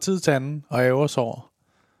sådan fra tid til anden og ærger sig over,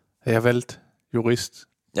 at jeg valgte jurist.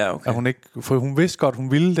 Ja, okay. At hun ikke, for hun vidste godt,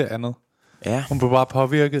 hun ville det andet. Ja. Hun blev bare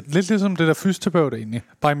påvirket. Lidt ligesom det der fysioterapeut egentlig,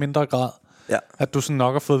 bare i mindre grad. Ja. At du sådan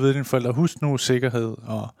nok har fået at vide dine forældre, husk nu sikkerhed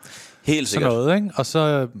og helt sådan noget, ikke? Og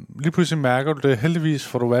så lige pludselig mærker du det, heldigvis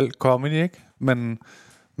får du valgt comedy, ikke? Men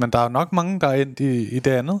der er nok mange, der er endt i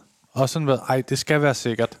det andet, og sådan ved, det skal være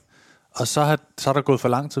sikkert. Og så er der gået for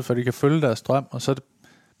lang tid, før de kan følge deres drøm, og så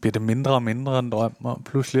bliver det mindre og mindre en drøm, og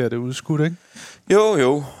pludselig er det udskudt, ikke?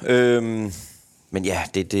 Jo. Men ja,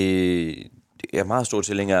 det er meget stor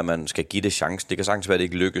tilhænger, at man skal give det chancen. Det kan sagtens være, at det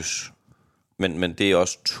ikke lykkes. Men det er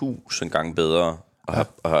også 1000 gange bedre at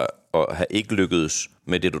have ikke lykkedes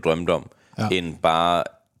med det, du drømte om, end bare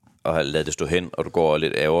at have ladet det stå hen, og du går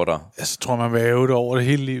lidt ærger dig. Jeg så tror, man vil ærge det over det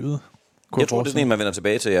hele livet. Jeg tror, det er sådan en, man vender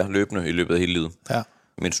tilbage til løbende i løbet af hele livet. Ja.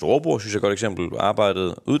 Min storebror, synes jeg et godt eksempel,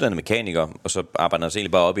 arbejdede uddannet mekaniker, og så arbejdede han sig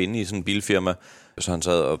egentlig bare op inde i sådan en bilfirma, så han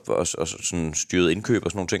sad og sådan styrede indkøb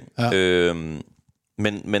og sådan nogle ting. Ja.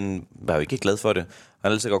 Men var jo ikke glad for det.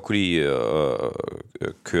 Han altid godt kunne lide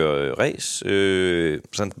at køre race,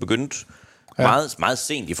 så han begyndte meget, meget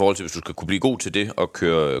sent i forhold til, hvis du skal kunne blive god til det, at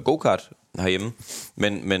køre go-kart herhjemme.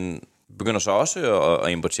 Men begynder så også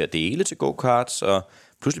at importere dele til go-karts, og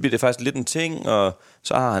pludselig bliver det faktisk lidt en ting, og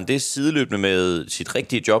så har han det sideløbende med sit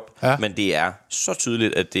rigtige job, men det er så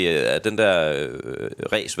tydeligt, at det er den der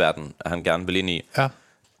raceverden, han gerne vil ind i. Ja.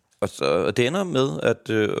 Og det ender med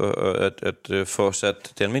at få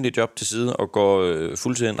sat det almindelige job til side og går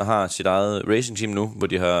fuldtid ind og har sit eget racingteam nu, hvor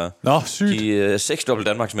de har de 6-dobbelt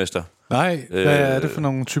Danmarksmester. Nej, hvad er det for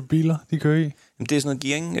nogle type biler, de kører i? Det er sådan noget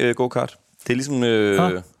gearing go-kart. Det er ligesom...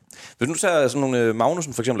 Hvis nu tager sådan nogle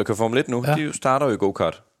Magnussen for eksempel, der kører Formel 1 nu, de starter jo i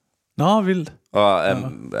go-kart. Nå, vildt. Og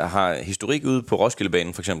har historik ude på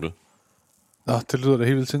Roskildebanen for eksempel. Nå, det lyder da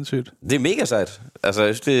helt vildt sindssygt. Det er mega sejt. Altså,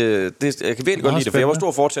 jeg kan virkelig godt lide det, for jeg var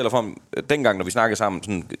stor fortæller for ham dengang, når vi snakkede sammen.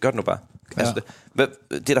 Sådan, gør det nu bare. Altså,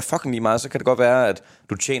 det er da fucking lige meget. Så kan det godt være, at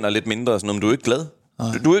du tjener lidt mindre, sådan, men du er ikke glad.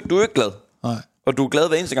 Du er ikke glad. Nej. Og du er glad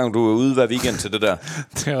hver eneste gang, du er ude hver weekend til det der.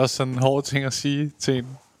 Det er også sådan en hård ting at sige til en.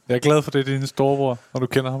 Jeg er glad for det, din storebror, og du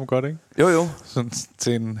kender ham godt, ikke? Jo. Sådan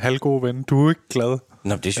til en halvgod ven. Du er ikke glad.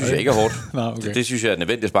 Nå, det synes jeg ikke er hårdt. Nå, okay. Det synes jeg er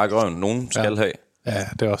nødvendigt at sparke røven. Nogen skal have. Ja,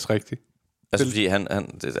 det er også rigtigt. Altså, fordi han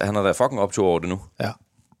har da fucking optur over det nu. Ja.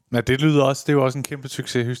 Men det lyder også, det er jo også en kæmpe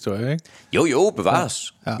succeshistorie, ikke? Jo,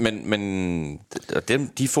 bevares. Ja. Men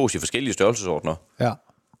de får i forskellige størrelsesordner. Ja.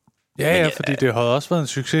 Ja, fordi det havde også været en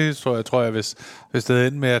succeshistorie, tror jeg, hvis det havde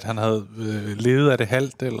endt med, at han havde levet af det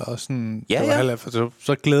halvt, eller sådan,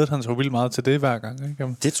 så glædede han sig vildt meget til det hver gang,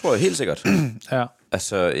 ikke? Det tror jeg helt sikkert. Ja.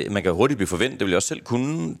 Altså, man kan hurtigt blive forventet, det vil jeg også selv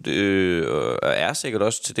kunne, og er sikkert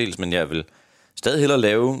også til dels, men jeg vil stadig hellere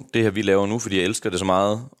lave det her, vi laver nu, fordi jeg elsker det så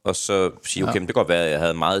meget, og så sige, okay, det kan godt være, at jeg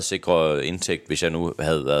havde meget sikre indtægt, hvis jeg nu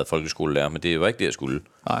havde været folkeskolelærer, men det var ikke det, jeg skulle.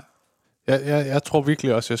 Nej. Jeg tror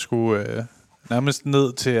virkelig også, jeg skulle nærmest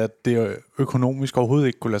ned til, at det økonomisk overhovedet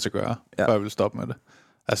ikke kunne lade sig gøre, før jeg ville stoppe med det.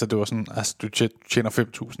 Altså, det var sådan, du tjener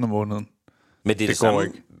 5.000 om måneden. Men det samme,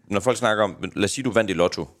 ikke. Når folk snakker om, lad os sige, du vandt i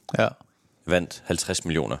lotto. Ja. Vandt 50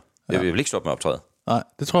 millioner. Jeg vil ikke stoppe med at optræde. Nej,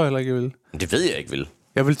 det tror jeg heller ikke, jeg vil. Men det ved jeg ikke, vil.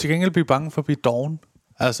 Jeg vil til gengæld blive bange for at blive doven.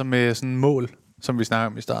 Altså med sådan en mål, som vi snakker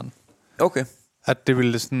om i starten. Okay. At det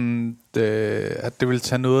ville sådan, at det ville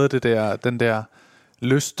tage noget af det der, den der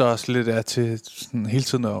lyst, der også lidt er til sådan hele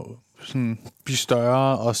tiden at sådan blive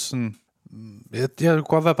større og sådan Jeg kunne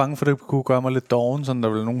godt være bange for, at det kunne gøre mig lidt doven, sådan der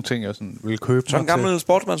ville nogle ting, jeg sådan ville købe. Så en gammel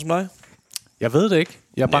sportsmand som dig? Jeg ved det ikke.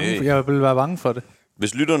 Jeg vil være bange for det.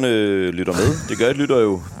 Hvis lytterne lytter med, det gør et lytter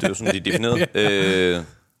jo, det er jo sådan, de er defineret.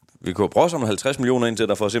 Vi kunne prøve sammen 50 millioner ind til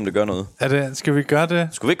dig, for at se, om det gør noget. Skal vi gøre det?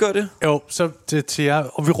 Skulle vi ikke gøre det? Jo, så det til jer.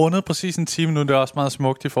 Og vi rundede præcis en time nu. Det er også meget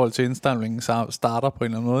smukt i forhold til indstamlingen starter på en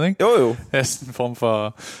eller anden måde, ikke? Jo. Ja, sådan en form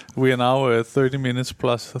for we are now 30 minutes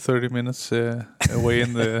plus 30 minutes away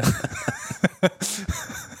in the...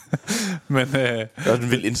 Men, det er også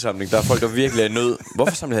en vild indsamling. Der er folk, der virkelig er i nød.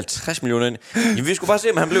 Hvorfor samle 50 millioner ind? Jamen, vi skulle bare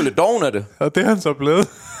se, om han blev lidt doven af det. Og det er han så blevet.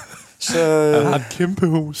 Så... Han har et kæmpe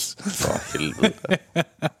hus. For helvede.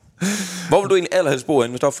 Hvor vil du egentlig allerhelst bo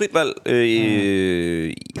henne? Hvis der var frit valg?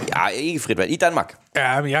 Ikke frit valg. I Danmark?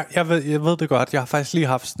 Ja, men jeg ved det godt. Jeg har faktisk lige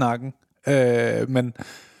haft snakken. Men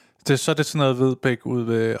så er det sådan noget Vedbæk ud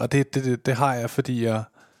ved... Og det har jeg, fordi jeg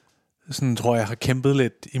sådan, tror, jeg har kæmpet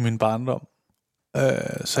lidt i min barndom.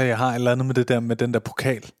 Så jeg har et eller andet med det der med den der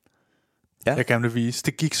pokal, jeg gerne vil vise.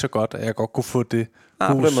 Det gik så godt, at jeg godt kunne få det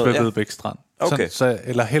hus ved Vedbæk Strand. Okay.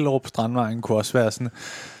 Eller Hellerup Strandvejen kunne også være sådan.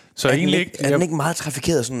 Så er egentlig ikke. Er den ikke meget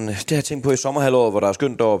trafikeret sådan? Det har jeg tænkt på i sommerhalvåret, hvor der er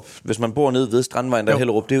skønt deroppe. Hvis man bor nede ved Strandvejen der i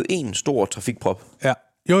Hellerup, det er jo en stor trafikprop. Ja.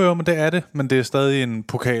 Jo, men det er det, men det er stadig en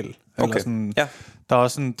pokal. Eller sådan. Ja. Der er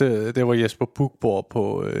også sådan, det var Jesper Buch bor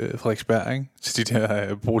på Frederiksberg, ikke? Til de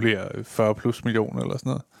der boliger 40 plus millioner eller sådan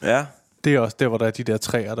noget. Ja. Det er også der, hvor der er de der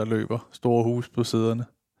træer, der løber. Store hus på siderne.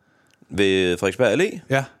 Ved Frederiksberg Allé?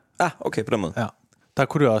 Ja. Okay, på den måde. Ja. Der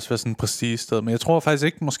kunne det også være sådan en prestige sted. Men jeg tror faktisk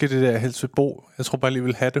ikke, måske det der helst vil bo. Jeg tror bare lige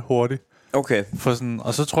vil have det hurtigt. Okay. For sådan,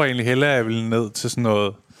 og så tror jeg egentlig hellere, at jeg vil ned til sådan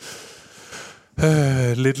noget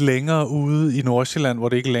lidt længere ude i Nordsjælland, hvor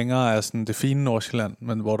det ikke længere er sådan det fine Nordsjælland,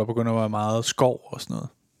 men hvor der begynder at være meget skov og sådan noget.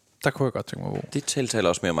 Der kunne jeg godt tænke mig at bo. Det tiltaler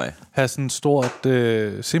også mere mig. Have sådan et stort,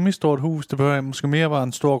 semi-stort hus. Det behøver måske mere bare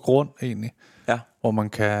en stor grund egentlig. Ja. Hvor man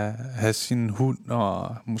kan have sin hund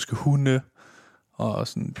og måske hunde. Og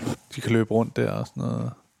sådan, de kan løbe rundt der og sådan noget.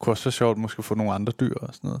 Det kunne også være sjovt måske få nogle andre dyr og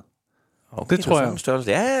sådan noget. Okay, det tror jeg.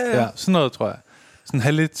 Størrelse. Ja, sådan noget tror jeg. Sådan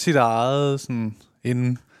have lidt sit eget sådan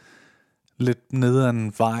inden lidt nede ad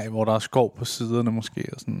en vej, hvor der er skov på siderne måske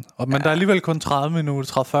og sådan. Men der er alligevel kun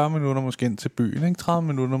 30-40 minutter måske ind til byen, ikke? 30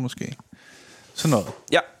 minutter måske. Sådan noget.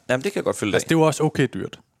 Ja, jamen det kan jeg godt følge dig. Altså det er jo også okay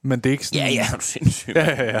dyrt, men det er ikke sådan. Ja, er du sindssygt.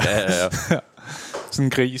 Ja. Sådan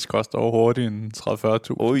en gris koster over hurtigt en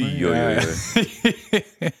 30-40.000. Oj.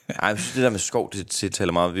 Ej, jeg synes det der med skov, det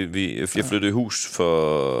taler meget. Jeg flyttede i hus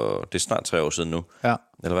for, det er snart 3 år siden nu. Ja.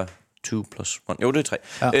 Eller hvad? 2 plus 1. Jo, det er 3.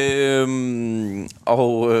 Ja.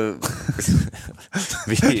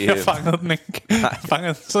 Jeg fangede den ikke. Jeg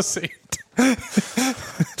fangede den så sent.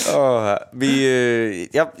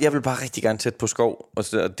 Jeg vil bare rigtig gerne tæt på skov. Og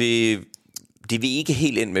det er vi ikke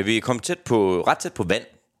helt ind med. Vi er kommet ret tæt på vand.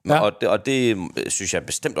 Ja. Og det synes jeg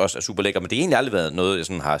bestemt også er super lækker. Men det har egentlig aldrig været noget, jeg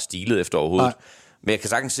sådan har stilet efter overhovedet. Nej. Men jeg kan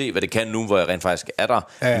sagtens se, hvad det kan nu, hvor jeg rent faktisk er der.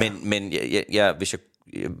 Ja. Men hvis jeg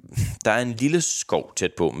der er en lille skov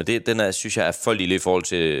tæt på, men den synes jeg er for lille i forhold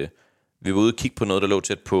til... Vi var ude og kigge på noget, der lå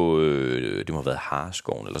tæt på... det må have været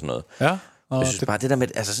Hareskoven eller sådan noget. Ja. Jeg synes bare, det der med...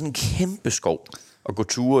 Altså sådan en kæmpe skov at gå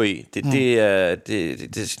ture i, det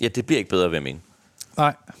bliver ikke bedre, ved jeg mene.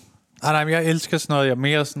 Nej, men jeg elsker sådan noget. Jeg er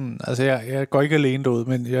mere sådan... Altså, jeg går ikke alene derud,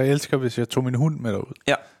 men jeg elsker, hvis jeg tog min hund med derud.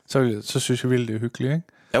 Ja. Så synes jeg virkelig, det er hyggeligt, ikke?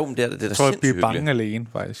 Jo, men det er sindssygt hyggeligt. Jeg tror, jeg bliver bange alene,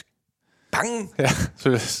 faktisk. Bange? Ja, så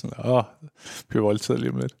er jeg sådan, bliver voldtaget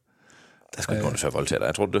lige om lidt. Der skal ikke nogen, der søger voldtaget dig,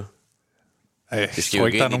 jeg tror det. Det tror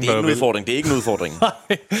ikke, der er nogen, der vil. Det er ikke en udfordring.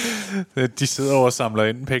 Nej, de sidder og samler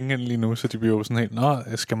ind penge lige nu, så de bliver jo sådan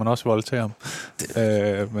helt, skal man også voldtage ham?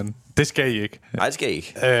 Men det skal I ikke. Nej, det skal I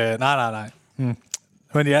ikke. Nej.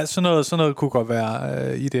 Men ja, sådan noget kunne godt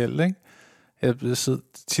være ideelt, ikke? Jeg sidder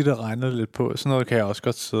tit og regner lidt på. Sådan noget kan jeg også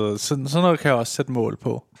godt sidde. Sådan noget kan jeg også sætte mål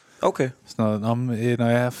på. Okay. Sådan noget, når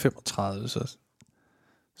jeg er 35,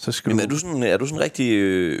 så skal er du sådan en rigtig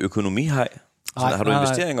økonomihaj? Har du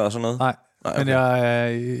investeringer og sådan noget? Nej, okay.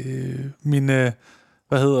 Men jeg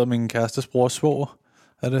er min kærestes bror svoger.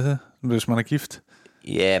 Er det, hvis man er gift?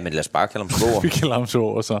 Ja, men lad os bare kalde ham svoger. Vi kalder ham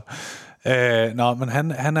svoger, så. Men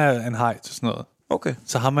han er en haj til sådan noget. Okay.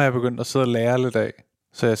 Så ham er jeg begyndt at sidde og lære lidt af.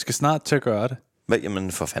 Så jeg skal snart til at gøre det.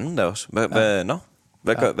 Jamen for fanden da også.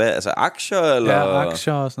 Hvad, altså aktier eller? Ja,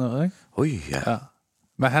 aktier og sådan noget, ikke? Ui, ja.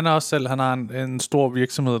 Men han er også selv, han har en stor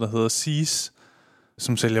virksomhed, der hedder Seas,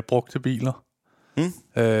 som sælger brugte biler.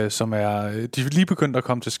 Som de er lige begyndt at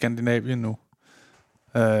komme til Skandinavien nu.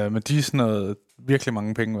 Men de er sådan noget virkelig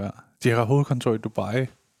mange penge værd. De har hovedkontor i Dubai. Det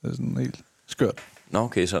er sådan helt skørt. Nå,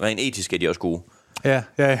 okay, så rent etisk er de også gode. Ja.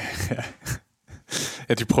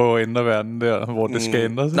 Ja, de prøver at ændre verden der, hvor det skal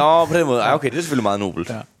ændres. Nå, på den måde. Okay, det er selvfølgelig meget nobelt.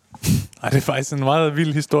 Ja. Ej, det er faktisk en meget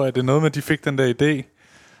vild historie. Det er noget med, at de fik den der idé,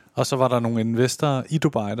 og så var der nogle investorer i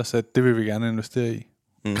Dubai, der sagde, det vil vi gerne investere i.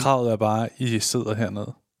 Kravet er bare, I sidder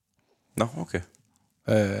hernede. Nå, okay.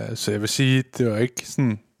 Så jeg vil sige, det var ikke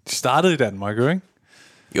sådan... De startede i Danmark, jo, ikke?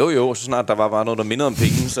 Jo, så snart der var bare noget, der mindede om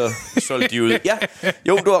penge, så solgte de ud. Ja,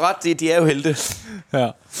 jo, du har ret, de er jo helte.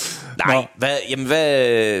 Ja. Nej,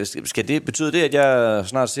 skal det betyde det, at jeg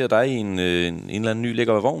snart ser dig i en eller anden ny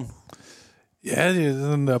lækker vogn? Ja, det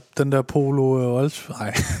er den der Polo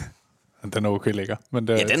nej, den er okay lækker. Men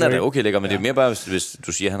ja, den er da okay lækker, men det er mere bare, hvis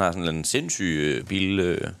du siger, at han har sådan en sindssyg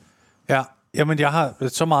bil. Ja, jamen jeg har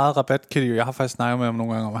så meget rabat, Kitty, jeg har faktisk snakket med ham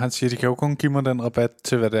nogle gange om, han siger, de kan jo kun give mig den rabat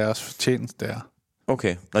til, hvad deres fortjeneste er.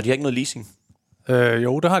 Okay. Nå, de har ikke noget leasing?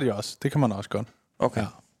 Jo, det har de også. Det kan man også godt. Okay. Ja,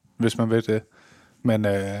 hvis man ved det. Men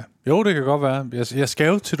jo, det kan godt være. Jeg skal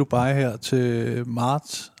jo til Dubai her til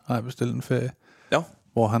marts, har jeg bestilt en ferie. Ja.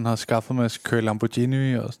 Hvor han har skaffet mig at køre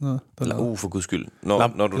Lamborghini og sådan noget. For guds skyld.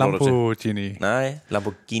 Lamborghini. Nej,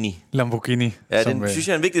 Lamborghini. Ja, det synes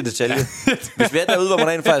jeg er en vigtig detalje. Hvis vi er derude, hvor man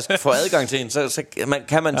rent faktisk får adgang til en, så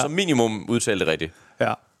kan man som minimum udtale det rigtigt.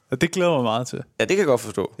 Ja, og det glæder mig meget til. Ja, det kan jeg godt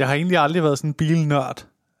forstå. Jeg har egentlig aldrig været sådan en bilnørd.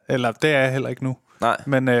 Eller det er jeg heller ikke nu. Nej.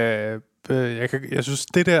 Men jeg synes,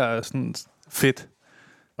 det der er sådan fedt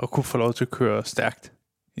at kunne få lov til at køre stærkt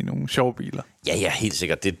i nogle sjove biler. Ja, helt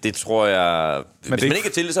sikkert. Det tror jeg... Hvis man ikke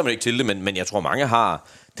er til det, så er man ikke til det, men jeg tror, mange har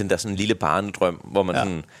den der sådan lille barnedrøm, hvor man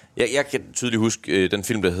sådan... Jeg kan tydeligt huske den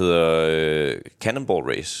film, der hedder Cannonball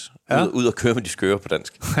Race. Ja. Ud at køre med de skøre på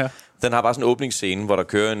dansk. Ja. Den har bare sådan en åbningsscene, hvor der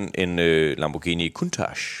kører en Lamborghini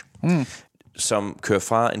Countach, som kører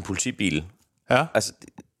fra en politibil. Ja. Altså,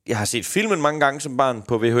 jeg har set filmen mange gange som barn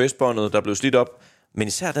på VHS-båndet, der blev slidt op, men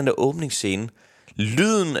især den der åbningsscene,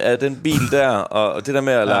 lyden af den bil der, og det der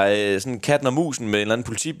med at lege sådan katten og musen med en eller anden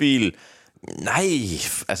politibil. Nej,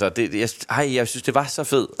 altså, jeg synes, det var så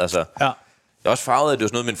fedt. Altså, jeg er også farvet, at det var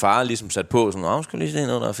sådan noget, min far ligesom sat på. Sådan, skal lige se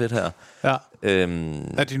noget, der er fedt her. Ja.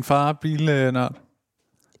 Er din far bilnørd?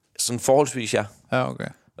 Sådan forholdsvis, ja. Ja, okay.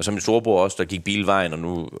 Og så min storebror også, der gik bilvejen, og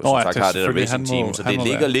nu som sagt har det der racing team. Så det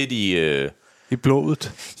ligger lidt i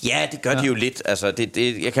blodet. Ja, det gør de jo lidt. Altså,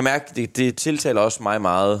 jeg kan mærke, det tiltaler også mig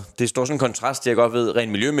meget. Det står sådan en kontrast til, jeg godt ved,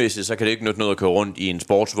 rent miljømæssigt, så kan det ikke nytte noget at køre rundt i en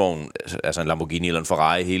sportsvogn, altså en Lamborghini eller en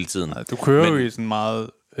Ferrari hele tiden. Nej, du kører jo i sådan en meget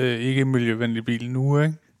ikke miljøvenlig bil nu,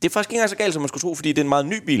 ikke? Det er faktisk ikke engang så galt, som man skulle tro, fordi det er en meget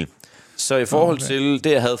ny bil. Så i forhold til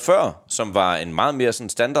det, jeg havde før, som var en meget mere sådan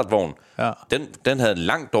standardvogn, den havde en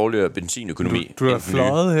langt dårligere benzinøkonomi. Du har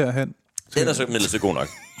fløjet herhen. Den er så midlertid god nok.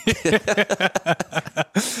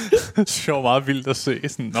 Sjovt, meget vildt at se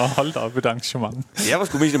sådan, hold da op et arrangement. Jeg var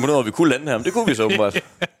sgu mest imponeret, at vi kunne lande her, men det kunne vi så åbenbart.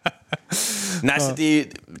 Nej, så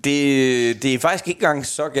det er faktisk ikke engang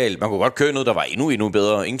så galt. Man kunne godt køre noget, der var endnu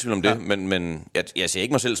bedre. Ingen tvivl om det, men jeg ser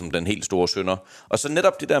ikke mig selv som den helt store synder. Og så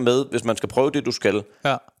netop det der med, hvis man skal prøve det, du skal.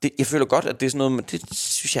 Ja. Jeg føler godt, at det er sådan noget, det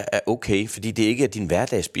synes jeg er okay, fordi det ikke er din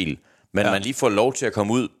hverdagsbil. Men man lige får lov til at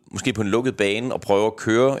komme ud, måske på en lukket bane, og prøve at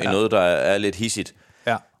køre i noget, der er lidt hissigt.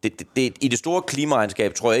 Ja. I det store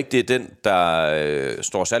klimaregnskab tror jeg ikke, det er den, der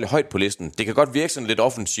står særlig højt på listen. Det kan godt virke sådan lidt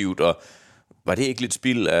offensivt, og var det ikke lidt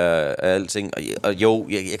spild af alting? Og jo,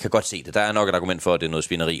 jeg kan godt se det. Der er nok et argument for, at det er noget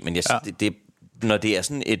svineri. Men når det er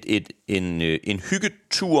sådan en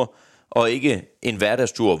hyggetur, og ikke en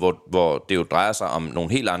hverdagstur, hvor det jo drejer sig om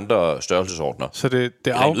nogle helt andre størrelsesordner. Så det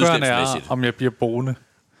afgørende er, om jeg bliver boende.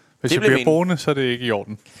 Hvis jeg bliver boende, så er det ikke i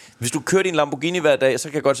orden. Hvis du kører din Lamborghini hver dag, så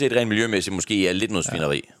kan jeg godt se, at rent miljømæssigt måske er lidt noget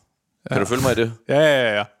svineri. Kan du følge mig i det?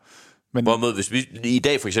 Ja. Men hvorimod, hvis vi i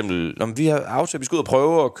dag for eksempel, når vi har aftalt, at vi skal ud og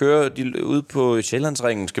prøve at køre ude på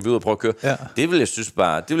Sjællandsringen, skal vi ud og prøve at køre. Ja. Det vil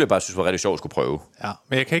jeg bare synes var rigtig sjovt at skulle prøve. Ja,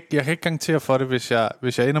 men jeg kan ikke garantere for det, hvis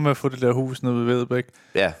jeg ender med at få det der hus nede ved Vedbæk.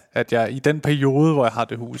 Ja. At jeg i den periode, hvor jeg har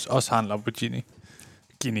det hus, også har en Lamborghini.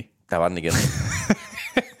 Der var den igen.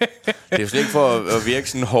 Det er jo slet ikke for at virke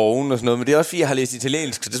sådan hoven og sådan noget, men det er også fordi, jeg har læst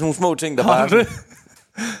italiensk, så det er sådan nogle små ting, der bare... det?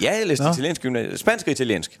 Ja, jeg læste italiensk, spansk og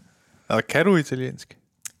italiensk. Og kan du italiensk?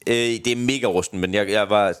 Det er mega rusten, men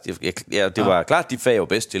det var klart de fag, jeg var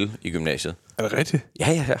bedst til i gymnasiet. Er det rigtigt?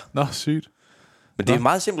 Ja. Nå, sygt. Men det er en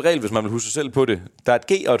meget simpel regel, hvis man vil huske sig selv på det. Der er et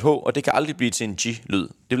G og et H, og det kan aldrig blive til en G-lyd.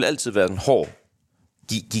 Det vil altid være en hård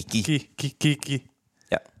G.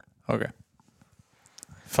 Ja. Okay.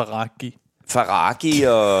 Faragi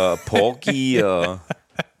og Porgi og...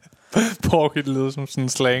 Porgi, det lyder som sådan en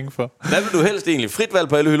slang for. Hvad vil du helst egentlig? Frit valg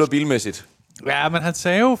på alle hylder bilmæssigt? Ja, men han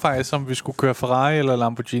sagde jo faktisk, om vi skulle køre Ferrari eller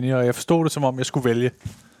Lamborghini, og jeg forstod det, som om jeg skulle vælge.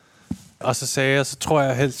 Og så sagde jeg, så tror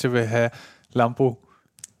jeg helst, jeg vil have Lambo.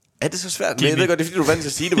 Er det så svært? Men jeg ved godt, det er fordi, du er vant til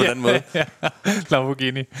at sige det på den måde. Ja.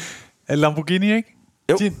 Lamborghini. Er Lamborghini, ikke?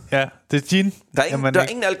 Jo. Gin. Ja, det er gin. Der er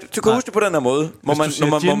ingen du kan huske det på den her måde.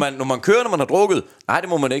 Når man kører, når man har drukket? Nej, det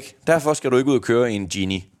må man ikke. Derfor skal du ikke ud og køre i en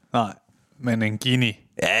genie. Nej, men en genie.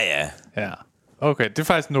 Ja. Okay, det er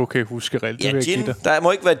faktisk en okay huskeregel. Ja, gin. Der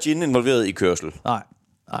må ikke være gin involveret i kørsel. Nej.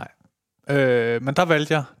 Men der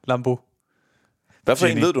valgte jeg Lambo. Hvad for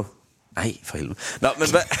en ved du? Nej, for helvede. Nå, men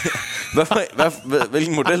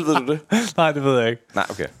hvilken model ved du det? Nej, det ved jeg ikke. Nej,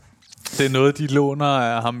 okay. Det er noget, de låner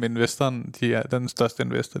af ham, investoren. De er den største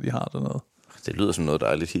investor, de har dernede. Det lyder som noget, der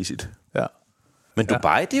er lidt hissigt. Ja. Men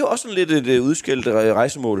Dubai, det er jo også sådan lidt et udskilt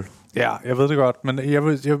rejsemål. Ja, jeg ved det godt. Men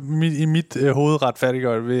i mit hoved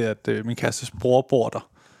retfærdiggør det ved, at min kærestes bror bor der.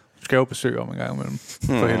 Du skal jo besøge om en gang imellem.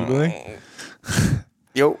 For helvede, ikke?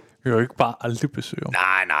 Jo. Vi kan jo ikke bare aldrig besøge om.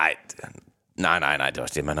 Nej. Det er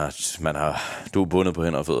også det, man har... Du er bundet på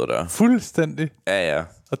hænder og fødder der. Fuldstændig. Ja.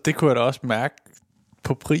 Og det kunne jeg da også mærke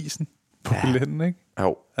på prisen på billetten, ikke?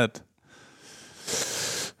 Jo. At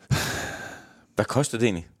hvad koster det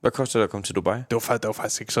egentlig? Hvad koster det at komme til Dubai? det var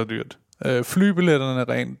faktisk ikke så dyrt. Flybilletterne er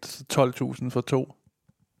rent 12.000 for 2.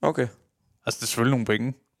 Okay. Altså, det er selvfølgelig nogle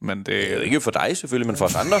penge, men det er jo ikke for dig selvfølgelig, men for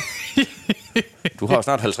os andre. Du har jo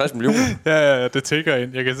snart 50 millioner. Ja, det tækker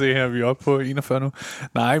ind. Jeg kan se her, vi er oppe på 41 nu.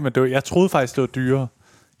 Nej, men jeg troede faktisk, det var dyrere.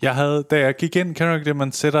 Da jeg gik ind, kan du ikke det,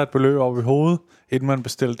 man sætter et beløb op i hovedet, inden man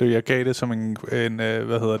bestilte det. Jeg gav det som en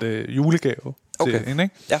julegave til hende,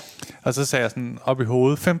 ikke? Ja. Og så sagde jeg sådan op i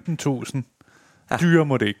hovedet, 15.000. Dyre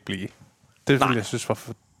må det ikke blive. Det ville jeg synes var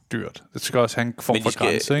for dyrt. Det skal også have en form for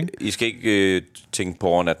grænse, ikke? I skal ikke tænke på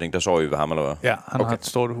overnatning, der sover I ved ham, eller hvad? Ja, han har et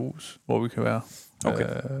stort hus, hvor vi kan være. Okay.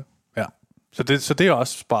 Ja. Så det er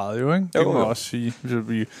også sparet jo, ikke? Det må jeg også sige.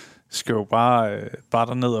 Vi skal jo bare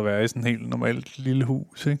derned og være i sådan et helt normalt lille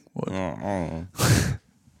hus, ikke?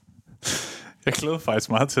 Jeg glæder faktisk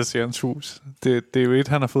meget til at se hans hus. Det er jo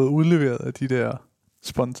han har fået udleveret af de der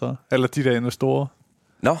sponsorer, eller de der investorer.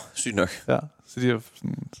 Nå, sygt nok. Ja, så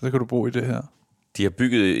kan du bo i det her. De har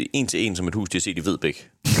bygget en til en som et hus, de har set i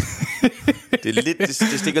Vedbæk. Det er lidt, det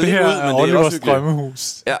stikker det lidt ud, men det er Olivers også hyggeligt.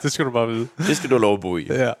 drømmehus. Ja. Det skal du bare vide. Det skal du lov at bo i.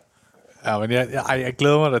 Ja. Ja, men jeg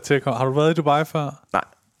glæder mig da til at komme. Har du været i Dubai før? Nej.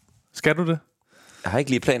 Skal du det? Jeg har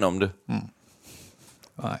ikke lige planer om det.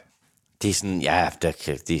 Nej. Det er sådan, jeg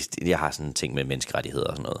har sådan en ting med menneskerettigheder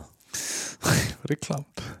og sådan noget. Var det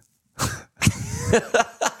klamt?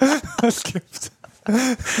 Hold kæft.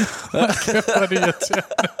 Hvor er det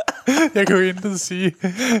irriterende. Jeg kan jo intet sige.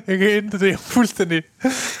 Det er fuldstændig.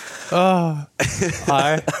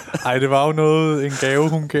 Ej, det var jo noget, en gave,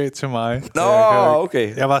 hun gav til mig. Nå,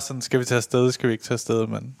 okay. Jeg var sådan, skal vi tage afsted, skal vi ikke tage afsted,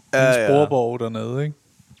 men hendes bror bor dernede, ikke?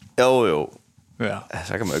 Jo. Ja.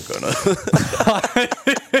 Så kan man jo ikke gøre noget.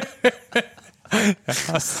 Jeg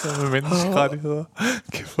har sådan med menneskerettigheder.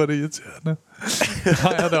 Kæft, hvor er det irriterende. Det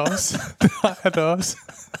har jeg da også.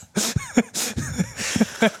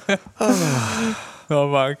 Nå,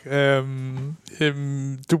 Mark.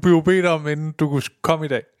 Du blev jo bedt om, inden du kunne komme i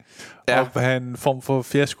dag, at have en form for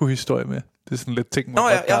fiasko-historie med. Det er sådan lidt ting med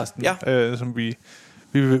podcasten, som vi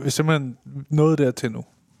simpelthen nåede dertil nu.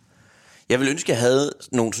 Jeg vil ønske, at jeg havde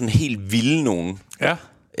nogle sådan helt vilde nogen. Ja.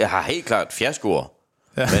 Jeg har helt klart fiaskoer.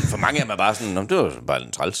 Ja. Men for mange af dem er bare sådan, det var bare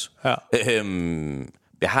en træls. Ja.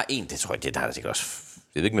 Jeg har en, det tror jeg, det har sikkert også.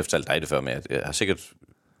 Jeg ved ikke, om jeg fortalte dig det før, men jeg har sikkert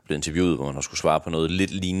blevet interviewet, hvor man har skulle svare på noget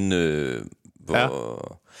lidt lignende.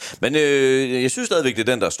 Men jeg synes stadigvæk, det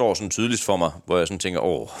er den, der står sådan tydeligst for mig, hvor jeg sådan tænker,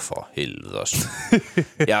 for helvede også.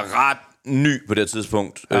 Jeg er ret ny på det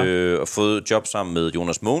tidspunkt, og fået job sammen med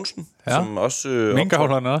Jonas Mogensen, som også...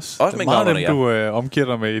 Minkavlerne også. Også det er meget dem, du omgiver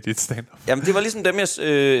dig med i dit stand-up. Jamen, det var ligesom dem, jeg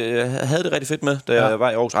havde det rigtig fedt med, da jeg var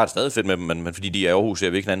i Aarhus. Jeg har det stadig fedt med dem, men fordi de er i Aarhus, så er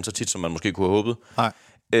vi ikke hinanden så tit, som man måske kunne have håbet. Nej.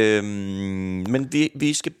 Men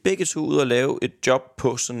vi skal begge to ud og lave et job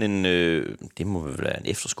på sådan en... det må vel være en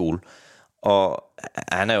efterskole. Og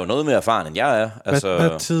han er jo noget mere erfaren, end jeg er. Altså,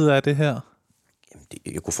 hvad tid er det her? Jamen,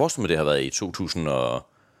 jeg kunne forestille mig, det har været i 2000 og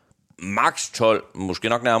max 12, måske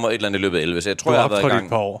nok nærmere et eller andet i løbet af 11. Så jeg tror, jeg har været i gang. Et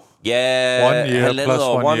par år. Ja, 1 year plus 1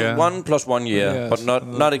 year. 1 plus 1 year, but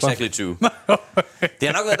not exactly 2. Det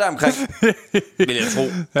har nok været der omkring, vil jeg tro.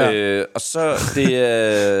 Ja. Og så vi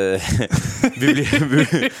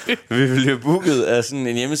blev booket af sådan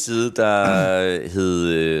en hjemmeside, der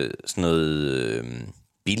hed sådan noget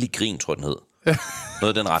Billig Grin, tror jeg den hed.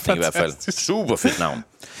 Noget i den retning i hvert fald. Super fedt navn.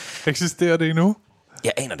 Eksisterer det endnu?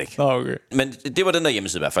 Jeg aner det ikke. Okay. Men det var den der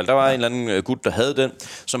hjemmeside i hvert fald. Der var en eller anden gut, der havde den,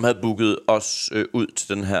 som havde booket os ud til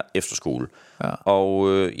den her efterskole. Ja. Og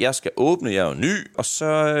jeg skal åbne, jeg er jo ny, og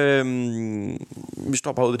så vi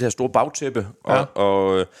står bare ude ved det her store bagtæppe,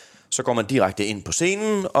 og så går man direkte ind på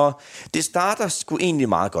scenen, og det starter sgu egentlig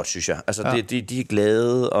meget godt, synes jeg. Altså, de er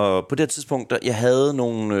glade, og på det tidspunkt, jeg havde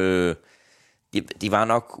nogle... de var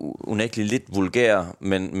nok unægteligt lidt vulgære,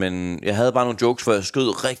 men jeg havde bare nogle jokes, hvor jeg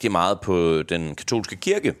skød rigtig meget på den katolske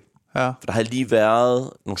kirke. Ja. For der havde lige været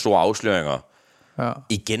nogle store afsløringer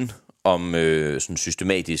igen om sådan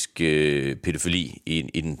systematisk pædofili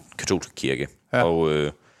i den katolske kirke. Ja.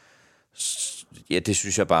 Og det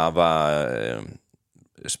synes jeg bare var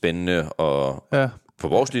spændende og på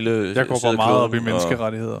vores lille. Jeg går bare meget op i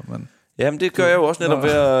menneskerettigheder, men. Jamen det gør jeg jo også netop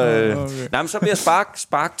ved at nej, men så vil jeg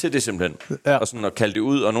sparke til det simpelthen. Og sådan at kalde det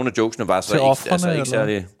ud. Og nogle af jokesene var så ikke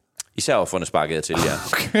særlig. Især offerne sparkede jeg til, ja.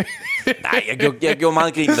 Okay. Nej, jeg gjorde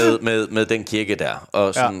meget grin med den kirke der.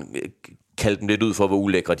 Og sådan kaldte dem lidt ud for, hvor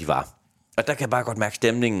ulækre de var. Og der kan jeg bare godt mærke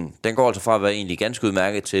stemningen. Den går altså fra at være egentlig ganske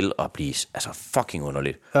udmærket til at blive altså fucking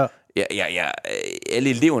underligt. Alle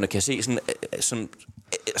eleverne kan se sådan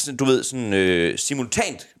du ved, sådan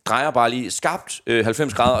simultant drejer bare lige skarpt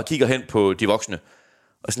 90 grader og kigger hen på de voksne.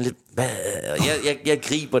 Og sådan lidt, jeg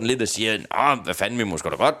griber den lidt og siger, hvad fanden, vi måske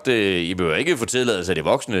da godt, I behøver ikke få tilladelse af de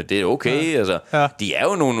voksne, det er okay. Altså, de er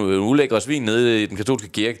jo nogle ulækre svin nede i den katolske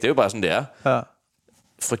kirke, det er jo bare sådan, det er.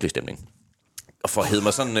 Frygtelig stemning. Og for at hedde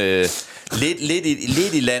mig sådan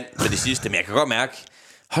lidt i land med det sidste, men jeg kan godt mærke,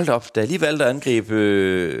 hold da op, da jeg lige valgte at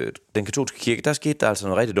angribe den katolske kirke, der skete der altså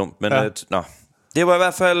noget rigtig dumt, men det var i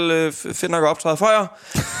hvert fald fedt nok at optræde for jer.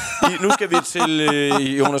 Nu skal vi til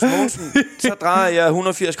Jonas Mogensen. Så drejer jeg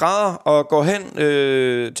 180 grader og går hen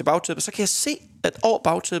til bagtæppet. Så kan jeg se, at over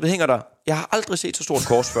bagtæppet hænger der. Jeg har aldrig set så stort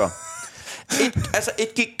kors før.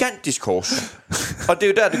 Et gigantisk kors. Og det er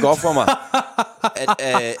jo der, det går for mig.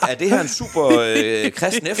 At det her en super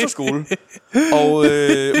kristen efterskole. Og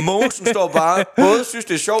Mogensen står bare både synes,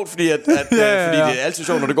 det er sjovt, fordi fordi det er altid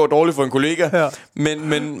sjovt, når det går dårligt for en kollega.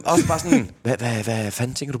 Men også bare sådan, hvad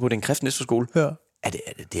fanden tænker du på, det er en kristen efterskole? Er det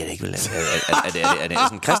er det ikke vel? Er det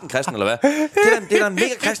sådan kristen eller hvad? Det er da en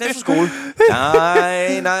mega kristen efterskole.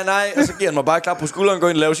 Nej. Og så giver han mig bare et klap på skulderen og går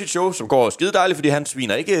ind og laver sit show, som går skide dejligt, fordi han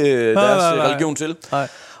sviner ikke deres religion til. Nej.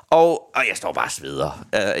 Og jeg står bare og sveder.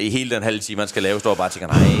 I hele den halve time, man skal lave, står bare og tænker,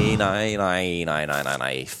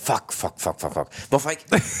 nej. Fuck. Hvorfor ikke?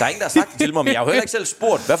 Der er ingen, der har sagt det til mig, men jeg har jo heller ikke selv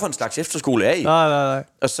spurgt, hvad for en slags efterskole er I? Nej.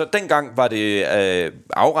 Og så dengang var det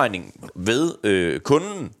afregning ved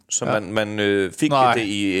kunden, så man fik det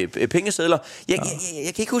i pengesedler. Jeg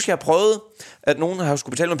kan ikke huske, at jeg har prøvet, at nogen har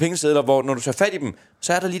skulle betale nogle pengesedler, hvor når du tager fat i dem,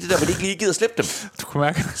 så er der lige det der, hvor de ikke lige gider slippe dem. Du kunne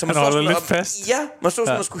mærke, at man holder lidt fast. Ja, man stod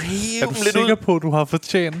sådan, man skulle hive dem lidt ud. Er du sikker på, at du har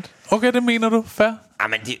fortjent? Okay, det mener du. Fair.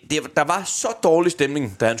 Men der var så dårlig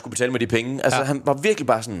stemning, da han skulle betale med de penge. Altså, han var virkelig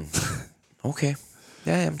bare sådan, okay.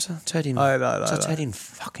 Ja, jamen, så tag dine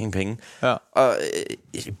fucking penge. Ja. Og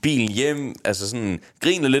bilen hjem, altså sådan,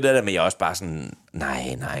 griner lidt af det, men jeg er også bare sådan,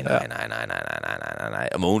 nej.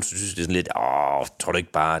 Og Mogens synes, det er sådan lidt, tror du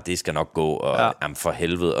ikke bare, det skal nok gå, og jamen, for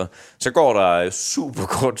helvede. Og så går der super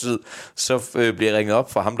kort tid, så bliver jeg ringet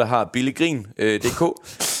op fra ham, der har billiggrin.dk,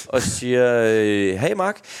 og siger, hey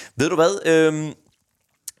Mark, ved du hvad,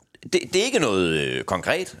 det er ikke noget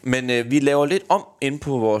konkret, men vi laver lidt om inde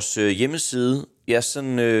på vores hjemmeside. Jeg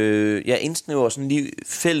indsnæver sådan lige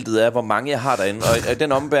feltet af, hvor mange jeg har derinde. Og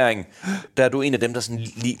den ombæring, der er du en af dem, der sådan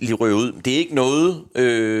lige rører ud. Det er ikke noget,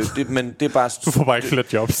 men det er bare... Du får bare ikke flere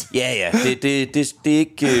jobs. Ja, det er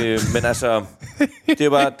ikke... men altså,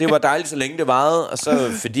 det var dejligt, så længe det varede. Og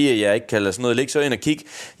så, fordi jeg ikke kan lade sådan noget ligge, så ind og kigge.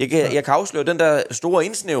 Jeg kan afsløre, den der store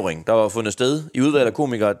indsnævring, der var fundet sted i udvalget af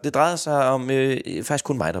komikere, det drejede sig om faktisk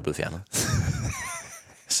kun mig, der er blevet fjernet.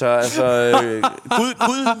 Så altså,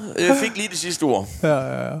 Gud fik lige det sidste ord.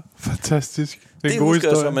 Ja. Fantastisk. Det husker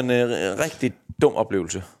jeg som en rigtig dum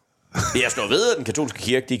oplevelse. Jeg står ved, at den katolske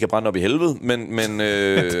kirke, de kan brænde op i helvede, men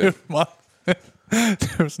det er meget...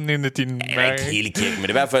 Det er jo sådan en af dine... Ja, ikke hele kirken, men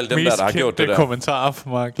i hvert fald dem, der har gjort det der. Kommentarer fra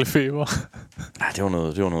Mark Lefebvre. Nej, det var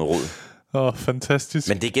noget rod. Fantastisk.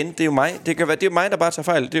 Men det er jo mig. Det er mig, der bare tager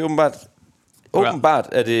fejl. Det er åbenbart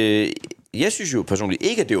at jeg synes jo personligt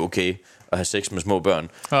ikke, at det er okay at have sex med små børn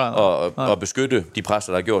og beskytte de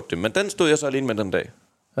præster, der har gjort det. Men den stod jeg så alene med den dag.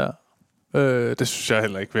 Ja. Det synes jeg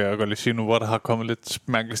heller ikke, vil jeg godt lige sige nu, hvor der har kommet lidt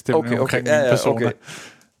mærkelig stemning omkring mine personer. Okay.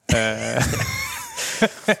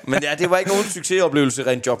 Men det var ikke nogen succesoplevelse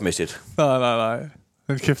rent jobmæssigt. Nej.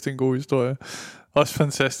 Men kæft, det er en god historie. Også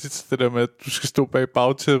fantastisk det der med, at du skal stå bag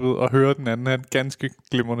bagtæppet og høre den anden have en ganske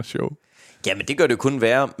glimrende show. Jamen det gør det jo kun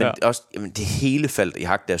være, men også det hele faldt i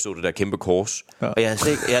hak, da jeg så det der kæmpe kors. Og jeg havde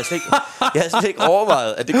slet ikke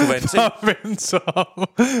overvejet, at det kunne være en ting.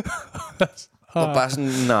 Og bare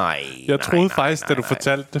sådan, nej. Jeg troede faktisk, da du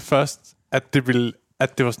fortalte det først, at det var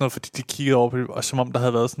sådan noget, fordi de kiggede over på det, og som om der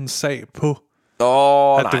havde været sådan en sag på.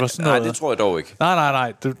 Nej, det tror jeg dog ikke.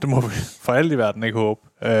 Nej, det må vi for alt i verden ikke håbe.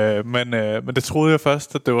 Men det troede jeg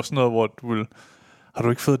først, at det var sådan noget, hvor du ville Har du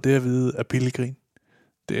ikke fået det at vide af Pillegrin?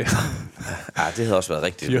 Det. Ja, det havde også været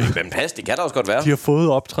rigtigt. Men pas, det kan da også godt være. De har fået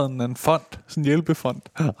optræden af en fond, sådan en hjælpefond.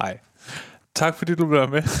 Nej. Tak fordi du blev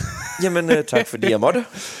med. Jamen, tak fordi jeg måtte.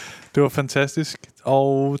 Det var fantastisk,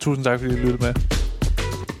 og tusind tak fordi du lyttede med.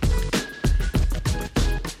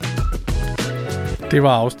 Det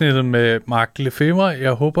var afsnittet med Mark Lefebvre.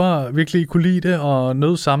 Jeg håber virkelig, I kunne lide det og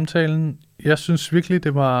nød samtalen. Jeg synes virkelig,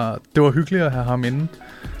 det var hyggeligt at have ham inde.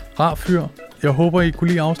 Rar fyr. Jeg håber, I kunne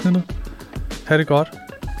lide afsnittet. Ha' det godt.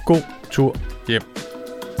 God tur hjem.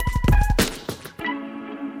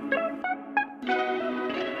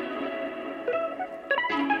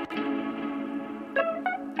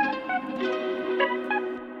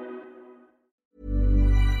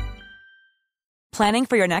 Planning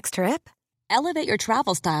for your next trip? Elevate your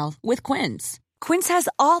travel style with Quince. Quince has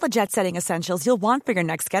all the jet-setting essentials you'll want for your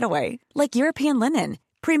next getaway, like European linen,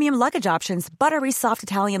 premium luggage options, buttery soft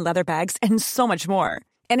Italian leather bags, and so much more.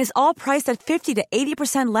 And is all priced at 50 to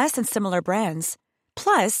 80% less than similar brands.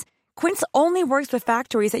 Plus, Quince only works with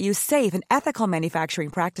factories that use safe and ethical manufacturing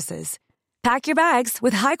practices. Pack your bags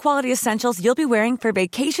with high-quality essentials you'll be wearing for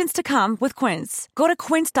vacations to come with Quince. Go to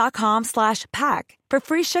quince.com/pack for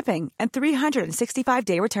free shipping and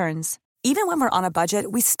 365-day returns. Even when we're on a budget,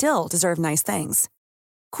 we still deserve nice things.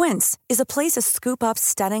 Quince is a place to scoop up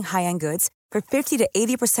stunning high-end goods for 50 to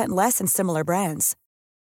 80% less than similar brands.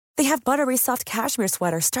 They have buttery soft cashmere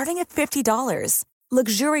sweaters starting at $50,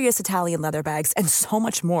 luxurious Italian leather bags, and so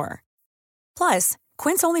much more. Plus,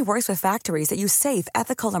 Quince only works with factories that use safe,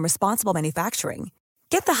 ethical, and responsible manufacturing.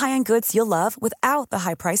 Get the high-end goods you'll love without the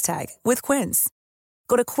high price tag with Quince.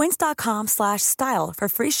 Go to quince.com/style for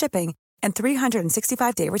free shipping and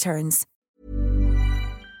 365-day returns.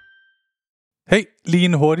 Hey, lige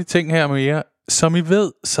en hurtig ting her med jer. Som I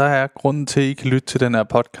ved, så er grunden til, at I kan lytte til den her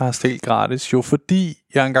podcast helt gratis, jo fordi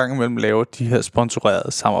jeg engang imellem laver de her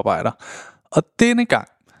sponsorerede samarbejder. Og denne gang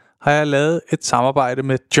har jeg lavet et samarbejde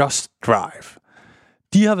med Just Drive.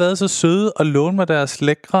 De har været så søde at låne mig deres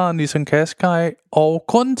lækre Nissan Qashqai, og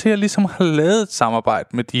grunden til, at jeg ligesom har lavet et samarbejde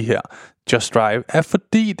med de her Just Drive, er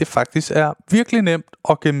fordi det faktisk er virkelig nemt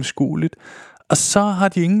og gennemskueligt. Og så har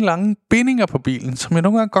de ingen lange bindinger på bilen, som jeg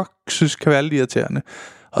nogle gange godt synes kan være lidt irriterende.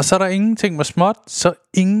 Og så er der ingenting med småt, så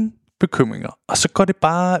ingen bekymringer. Og så går det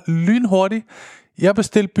bare lynhurtigt. Jeg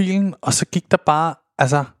bestilte bilen, og så gik der bare,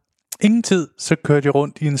 ingen tid, så kørte jeg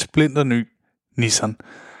rundt i en splinter ny Nissan.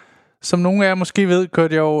 Som nogle af jer måske ved,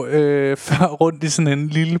 kørte jeg jo før rundt i sådan en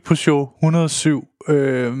lille Peugeot 107.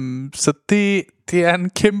 Så det er en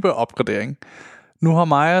kæmpe opgradering. Nu har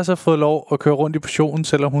Maja så fået lov at køre rundt i Peugeoten,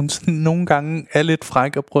 selvom hun sådan nogle gange er lidt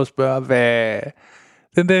fræk og prøver at spørge, hvad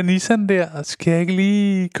den der Nissan der, skal jeg ikke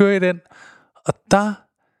lige køre i den? Og der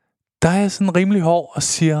er jeg sådan rimelig hård og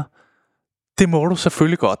siger, det må du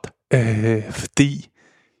selvfølgelig godt, fordi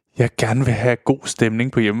jeg gerne vil have god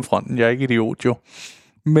stemning på hjemmefronten. Jeg er ikke idiot jo.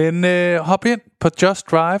 Men hop ind på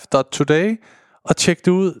justdrive.today og tjek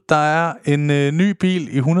det ud. Der er en ny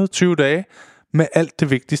bil i 120 dage med alt det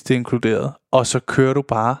vigtigste inkluderet. Og så kører du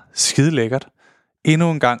bare skide lækkert.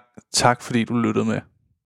 Endnu en gang, tak fordi du lyttede med.